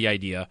merit to the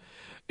idea.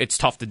 It's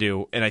tough to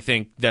do, and I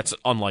think that's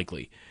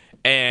unlikely.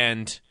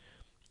 And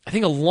I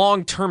think a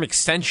long-term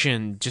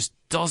extension just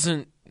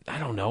doesn't, I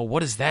don't know, what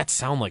does that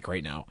sound like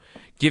right now?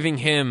 Giving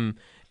him,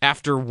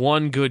 after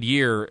one good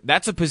year,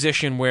 that's a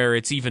position where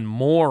it's even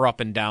more up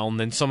and down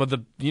than some of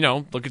the,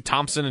 look at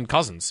Thompson and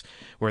Cousins,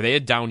 where they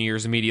had down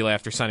years immediately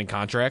after signing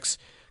contracts.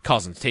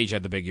 Tage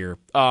had the big year.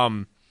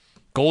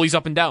 Goalies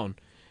up and down.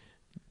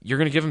 you're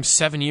going to give him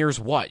 7 years.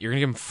 What? You're going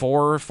to give him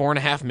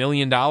 $4.5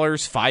 million,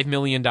 $5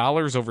 million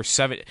over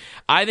 7.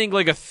 I think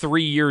like a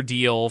 3-year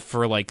deal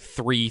for like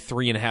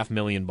 $3.5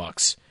 million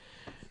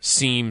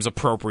seems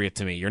appropriate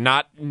to me. You're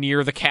not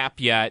near the cap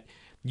yet.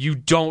 You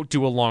don't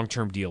do a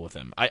long-term deal with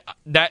him.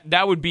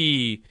 That would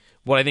be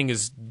what I think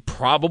is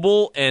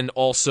probable, and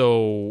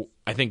also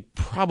I think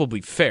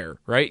probably fair,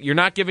 right? You're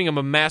not giving him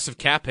a massive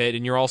cap hit,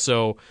 and you're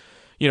also,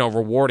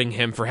 rewarding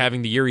him for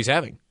having the year he's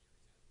having.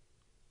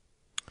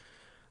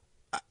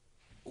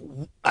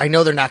 I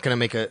know they're not going to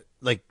make it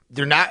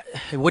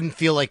wouldn't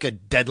feel like a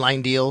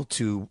deadline deal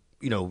to,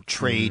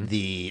 trade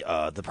the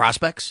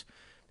prospects.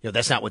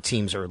 That's not what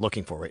teams are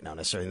looking for right now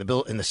necessarily.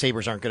 And the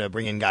Sabres aren't going to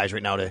bring in guys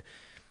right now to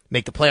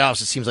make the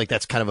playoffs. It seems like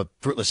that's kind of a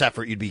fruitless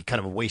effort. You'd be kind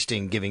of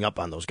wasting giving up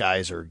on those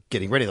guys or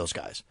getting rid of those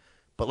guys.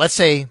 But let's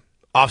say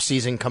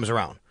offseason comes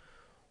around.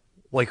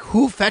 Like,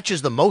 who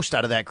fetches the most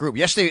out of that group?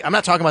 Yesterday, I'm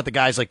not talking about the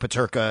guys like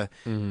Peterka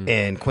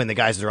and Quinn, the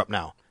guys that are up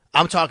now.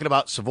 I'm talking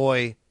about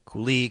Savoy,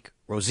 Kulik,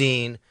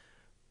 Rosine,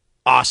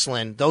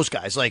 Oslin, those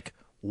guys. Like,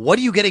 what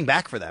are you getting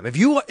back for them? If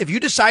you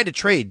decide to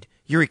trade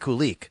Yuri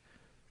Kulik,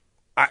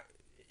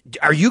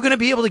 are you going to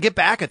be able to get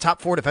back a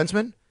top 4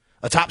 defenseman,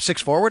 a top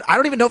 6 forward? I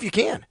don't even know if you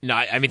can. No,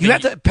 I mean you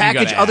have to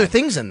package other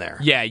things in there.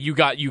 Yeah, you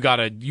got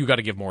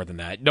to give more than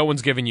that. No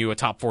one's giving you a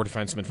top 4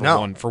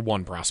 defenseman for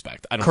one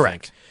prospect. I don't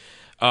Correct.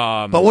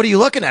 think. But what are you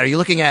looking at? Are you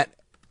looking at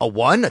a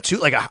 1, a 2,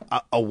 like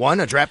a 1,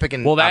 a draft pick?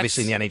 And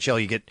obviously in the NHL,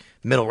 you get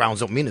middle rounds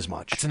don't mean as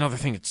much. That's another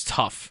thing. It's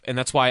tough, and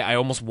that's why I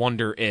almost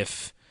wonder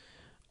if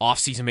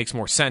offseason makes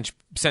more sense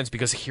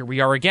because here we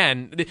are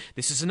again.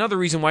 This is another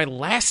reason why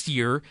last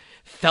year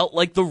felt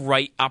like the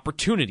right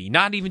opportunity.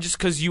 Not even just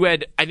because you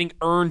had, I think,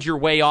 earned your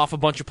way off a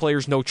bunch of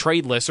players' no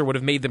trade lists or would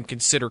have made them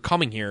consider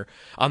coming here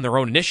on their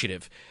own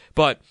initiative.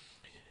 But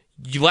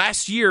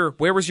last year,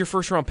 where was your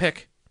first round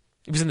pick?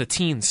 It was in the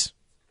teens.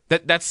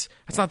 That's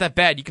not that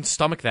bad. You can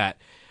stomach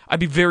that. I'd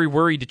be very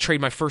worried to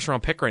trade my first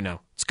round pick right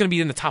now. It's going to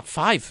be in the top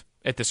 5.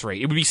 At this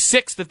rate, it would be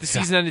 6th if the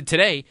season ended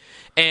today,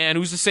 and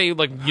who's to say it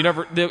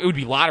would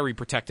be lottery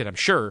protected? I'm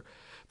sure,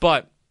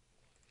 but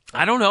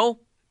I don't know.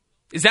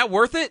 Is that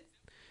worth it?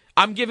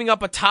 I'm giving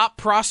up a top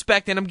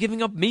prospect, and I'm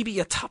giving up maybe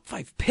a top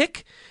 5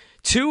 pick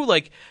too.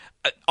 Like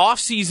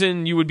off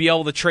season, you would be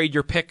able to trade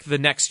your pick the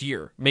next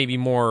year, maybe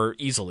more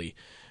easily.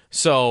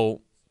 So,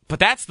 but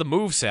that's the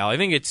move, Sal. I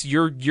think it's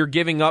you're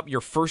giving up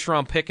your first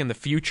round pick in the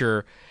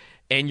future.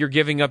 And you're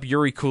giving up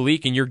Yuri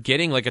Kulik, and you're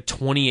getting like a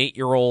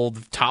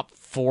 28-year-old top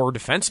 4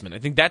 defenseman. I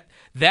think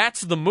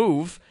that's the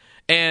move,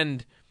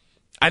 and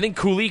I think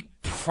Kulik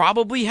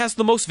probably has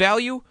the most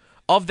value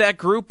of that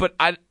group. But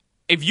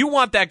if you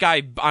want that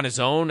guy on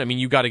his own, I mean,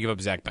 you got to give up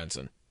Zach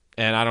Benson,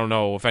 and I don't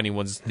know if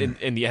anyone's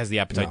has the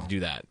appetite to do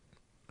that.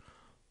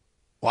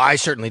 Well, I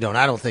certainly don't.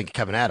 I don't think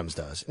Kevin Adams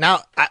does.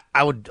 Now,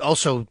 I would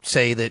also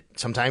say that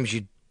sometimes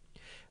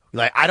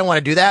I don't want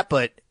to do that,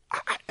 but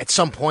at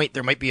some point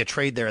there might be a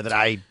trade there that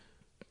I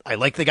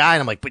like the guy,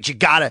 and I'm like, but you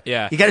gotta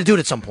do it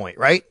at some point,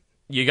 right?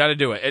 You got to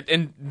do it.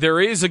 And there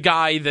is a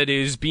guy that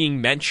is being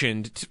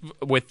mentioned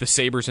with the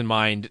Sabres in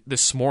mind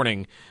this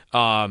morning.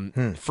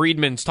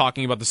 Friedman's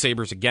talking about the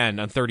Sabres again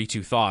on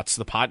 32 Thoughts,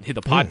 the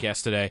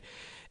podcast today.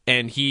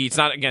 And it's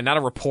not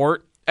a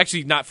report.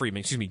 Actually, not Friedman,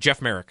 excuse me,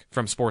 Jeff Merrick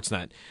from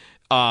Sportsnet.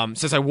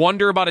 Says, I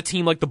wonder about a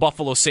team like the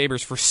Buffalo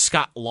Sabres for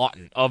Scott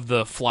Lawton of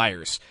the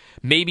Flyers.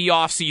 Maybe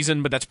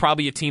off-season, but that's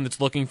probably a team that's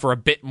looking for a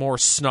bit more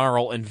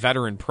snarl and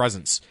veteran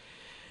presence.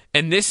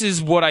 And this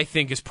is what I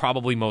think is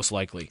probably most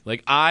likely.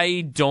 Like,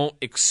 I don't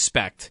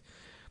expect,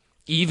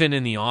 even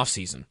in the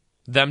offseason,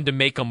 them to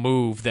make a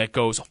move that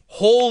goes,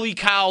 holy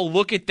cow,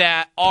 look at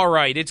that. All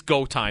right, it's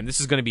go time.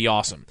 This is going to be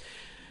awesome.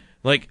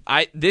 Like,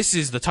 this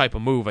is the type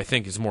of move I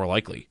think is more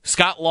likely.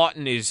 Scott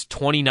Lawton is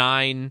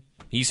 29.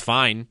 He's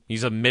fine.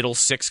 He's a middle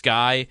 6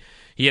 guy.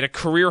 He had a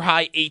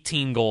career-high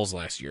 18 goals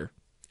last year,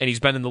 and he's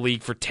been in the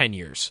league for 10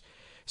 years.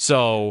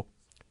 So,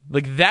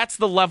 like, that's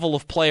the level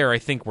of player I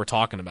think we're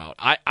talking about.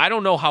 I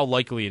don't know how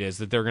likely it is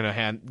that they're going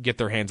to get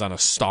their hands on a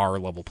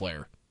star-level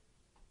player.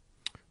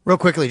 Real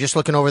quickly, just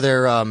looking over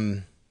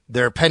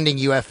their pending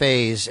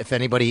UFAs, if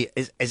anybody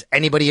is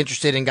anybody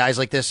interested in guys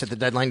like this at the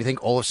deadline? You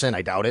think Olofsson?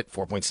 I doubt it.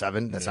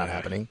 4.7. That's not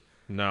happening.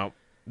 No,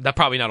 that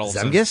probably not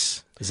Olofsson.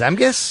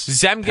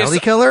 Zemgus, penalty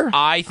killer.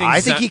 I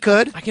think he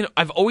could.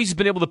 I've always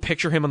been able to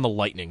picture him on the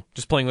Lightning,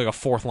 just playing like a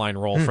 4th line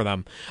role for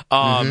them.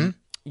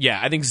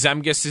 Yeah, I think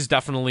Zemgus is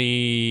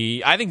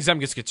definitely. I think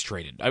Zemgus gets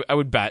traded. I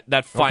would bet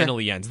that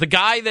finally ends. The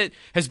guy that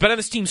has been on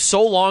this team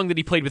so long that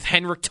he played with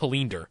Henrik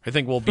Talinder, I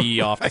think, will be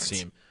off the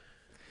team.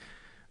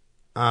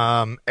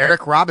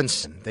 Eric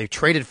Robinson. They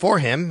traded for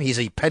him. He's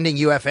a pending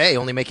UFA,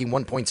 only making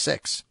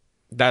 1.6.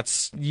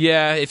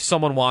 If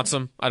someone wants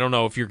him. I don't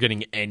know if you're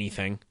getting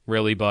anything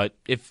really, but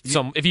if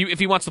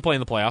he wants to play in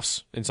the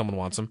playoffs and someone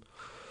wants him.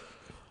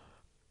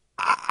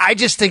 I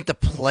just think the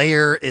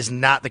player is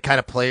not the kind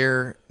of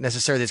player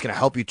necessarily that's going to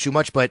help you too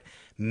much, but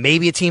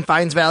maybe a team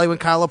finds value in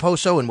Kyle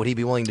Oposo, and would he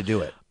be willing to do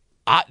it?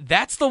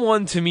 That's the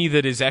one to me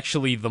that is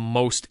actually the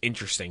most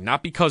interesting.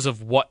 Not because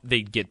of what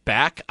they'd get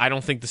back. I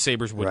don't think the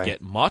Sabres would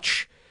get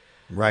much.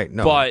 Right,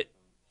 no. But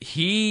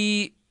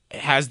he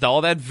has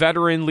all that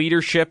veteran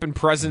leadership and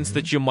presence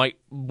that you might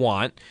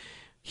want.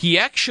 He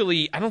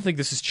actually, I don't think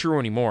this is true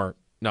anymore.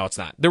 No, it's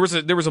not. There was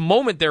a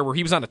moment there where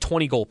he was on a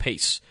 20-goal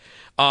pace.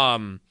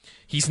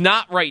 He's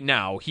not right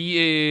now.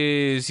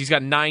 He's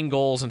got 9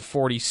 goals in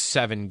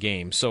 47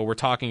 games. So we're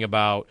talking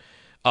about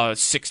a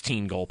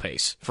 16-goal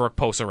pace for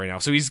Okposo right now.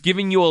 So he's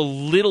giving you a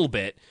little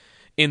bit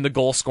in the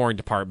goal-scoring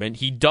department.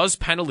 He does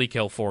penalty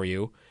kill for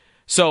you.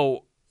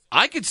 So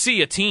I could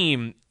see a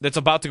team that's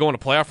about to go in a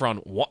playoff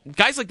round,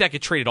 guys like that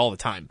get traded all the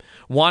time,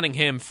 wanting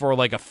him for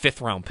like a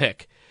 5th-round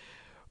pick.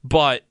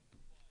 But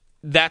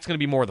that's going to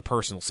be more the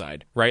personal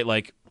side, right?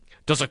 Like,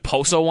 does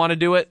Okposo want to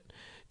do it?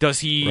 Does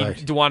he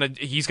want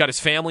to? He's got his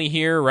family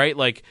here, right?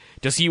 Like,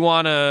 does he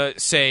want to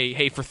say,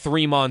 "Hey, for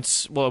 3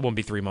 months"? Well, it won't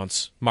be 3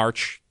 months.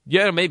 March,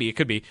 yeah, maybe it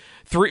could be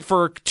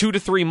for 2 to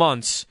 3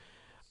 months.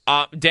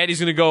 Daddy's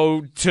going to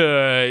go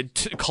to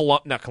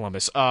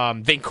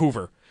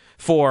Vancouver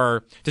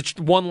for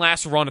one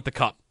last run at the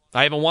Cup.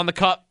 I haven't won the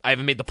Cup. I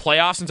haven't made the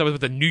playoffs since I was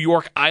with the New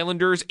York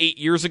Islanders 8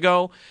 years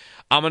ago.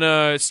 I'm going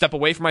to step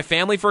away from my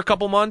family for a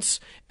couple months,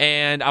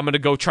 and I'm going to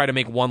go try to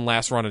make one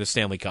last run at a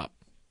Stanley Cup.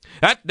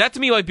 That to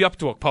me might be up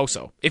to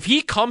Okposo. If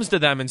he comes to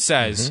them and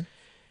says,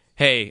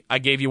 hey, I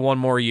gave you one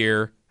more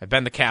year. I've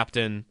been the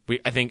captain.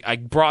 I think I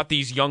brought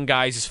these young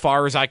guys as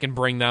far as I can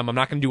bring them. I'm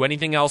not going to do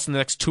anything else in the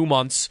next 2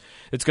 months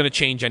that's going to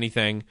change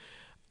anything.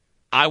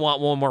 I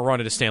want one more run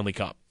at a Stanley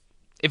Cup.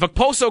 If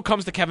Okposo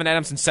comes to Kevin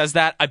Adams and says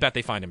that, I bet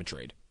they find him a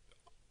trade.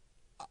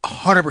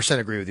 100%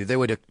 agree with you. They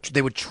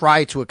would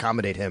try to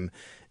accommodate him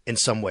in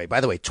some way.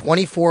 By the way,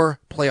 24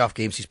 playoff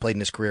games he's played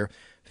in his career,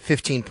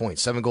 15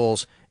 points, 7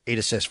 goals, 8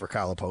 assists for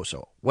Kyle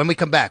Okposo. When we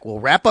come back, we'll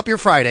wrap up your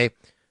Friday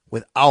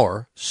with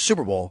our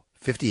Super Bowl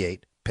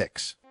 58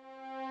 picks.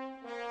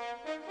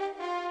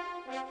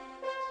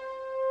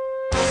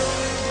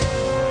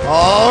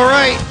 All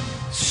right,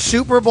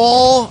 Super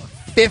Bowl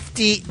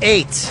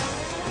 58.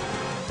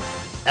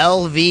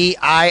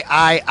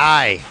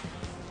 LVIII.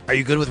 Are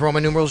you good with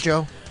Roman numerals,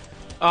 Joe?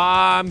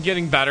 I'm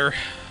getting better.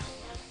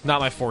 Not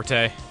my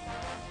forte.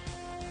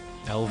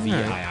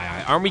 LVIII.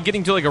 Right. Aren't we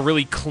getting to like a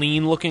really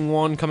clean-looking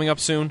one coming up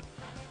soon?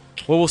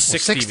 What will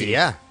 60 be? 60,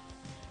 yeah.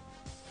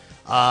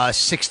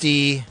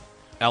 60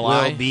 LI?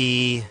 Will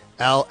be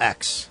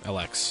LX.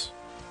 LX.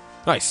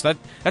 Nice.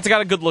 That's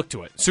got a good look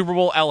to it. Super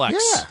Bowl LX.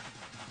 Yeah.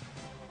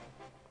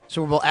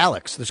 Super Bowl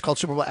Alex. This is called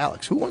Super Bowl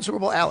Alex. Who won Super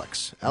Bowl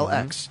Alex?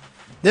 LX.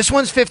 This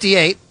one's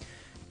 58.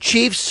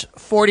 Chiefs,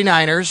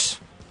 49ers.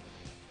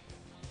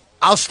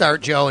 I'll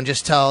start, Joe, and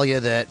just tell you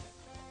that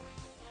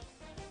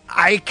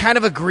I kind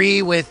of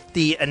agree with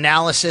the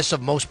analysis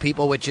of most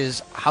people, which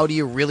is how do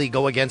you really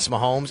go against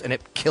Mahomes? And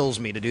it kills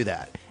me to do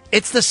that.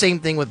 It's the same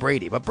thing with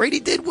Brady. But Brady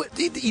did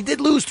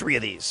lose 3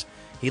 of these.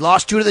 He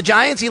lost 2 to the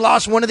Giants. He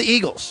lost 1 to the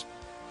Eagles.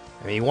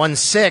 I mean, he won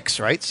 6,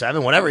 right?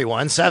 7, whatever he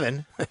won,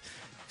 7.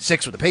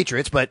 6 with the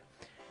Patriots. But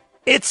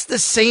it's the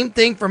same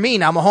thing for me.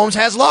 Now, Mahomes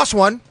has lost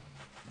 1.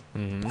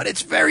 But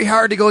it's very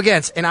hard to go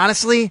against. And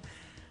honestly,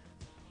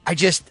 I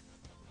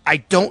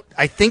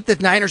think the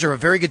Niners are a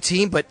very good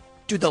team, but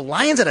dude, the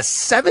Lions had a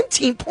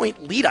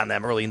 17-point lead on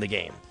them early in the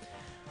game.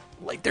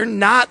 Like, they're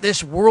not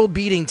this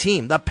world-beating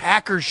team. The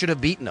Packers should have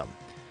beaten them.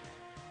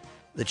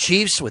 The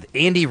Chiefs with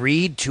Andy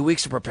Reid, 2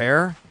 weeks to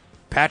prepare.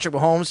 Patrick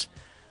Mahomes.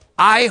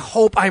 I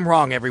hope I'm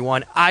wrong,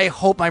 everyone. I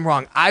hope I'm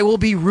wrong. I will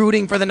be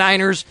rooting for the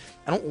Niners.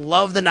 I don't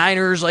love the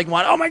Niners. Like,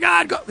 oh my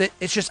God. Go.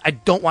 It's just, I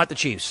don't want the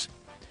Chiefs.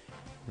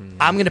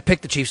 I'm going to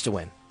pick the Chiefs to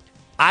win.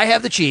 I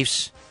have the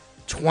Chiefs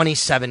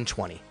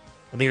 27-20. I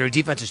think their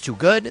defense is too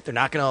good. They're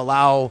not going to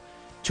allow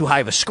too high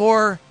of a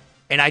score.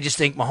 And I just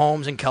think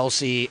Mahomes and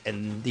Kelsey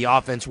and the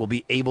offense will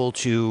be able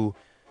to,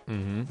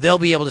 they'll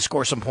be able to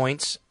score some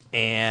points.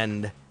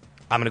 And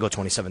I'm going to go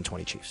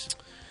 27-20 Chiefs.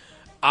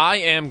 I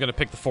am going to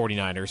pick the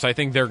 49ers. I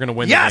think they're going to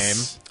win the game.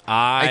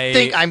 I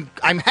think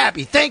I'm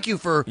happy. Thank you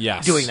for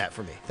doing that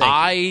for me.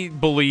 I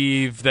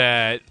believe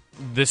that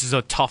this is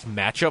a tough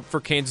matchup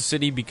for Kansas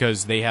City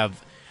because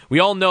we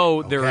all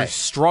know their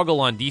struggle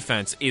on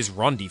defense is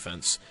run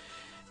defense.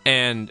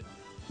 And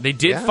they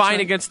did fine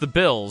against the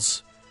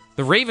Bills.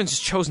 The Ravens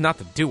just chose not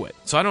to do it.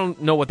 So I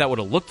don't know what that would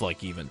have looked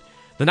like even.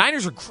 The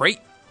Niners are great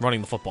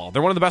running the football.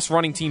 They're one of the best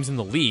running teams in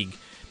the league,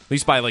 at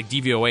least by like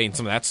DVOA and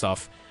some of that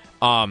stuff.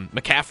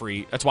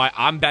 McCaffrey, that's why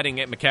I'm betting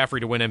at McCaffrey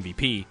to win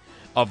MVP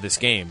of this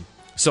game.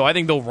 So I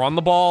think they'll run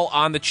the ball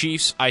on the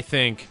Chiefs. I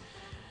think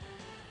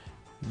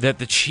that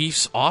the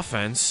Chiefs'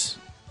 offense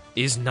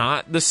is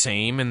not the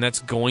same, and that's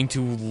going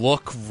to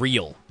look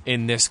real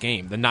in this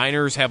game. The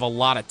Niners have a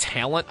lot of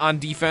talent on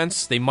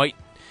defense. They might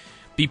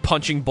be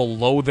punching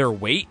below their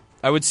weight,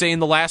 I would say, in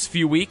the last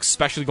few weeks,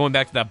 especially going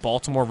back to that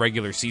Baltimore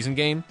regular season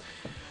game.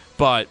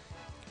 But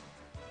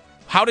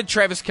how did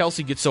Travis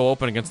Kelce get so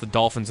open against the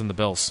Dolphins and the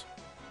Bills?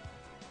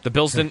 The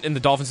Bills didn't, and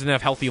the Dolphins didn't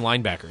have healthy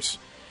linebackers.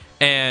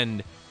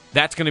 And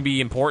that's going to be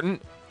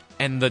important.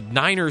 And the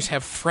Niners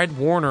have Fred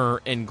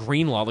Warner and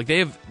Greenlaw. Like, they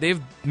have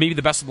maybe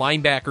the best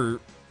linebacker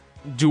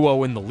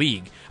duo in the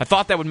league. I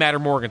thought that would matter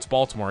more against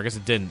Baltimore. I guess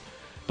it didn't.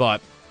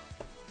 But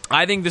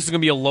I think this is going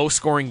to be a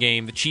low-scoring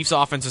game. The Chiefs'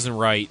 offense isn't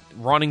right.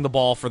 Running the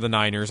ball for the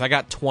Niners. I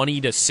got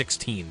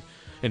 20-16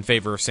 in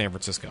favor of San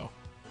Francisco.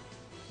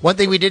 One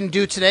thing we didn't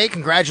do today,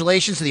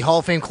 congratulations to the Hall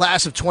of Fame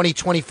class of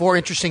 2024.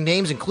 Interesting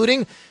names,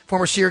 including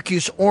former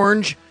Syracuse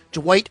Orange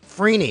Dwight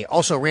Freeney.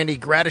 Also, Randy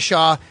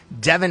Gradishaw,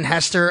 Devin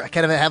Hester. I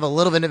kind of have a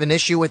little bit of an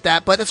issue with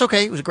that, but that's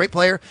okay. He was a great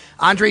player.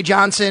 Andre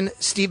Johnson,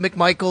 Steve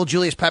McMichael,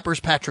 Julius Peppers,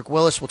 Patrick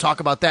Willis. We'll talk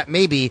about that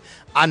maybe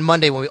on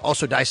Monday when we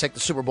also dissect the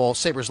Super Bowl.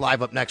 Sabres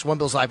Live up next. One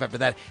Bills Live after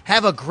that.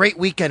 Have a great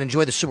weekend.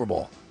 Enjoy the Super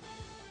Bowl.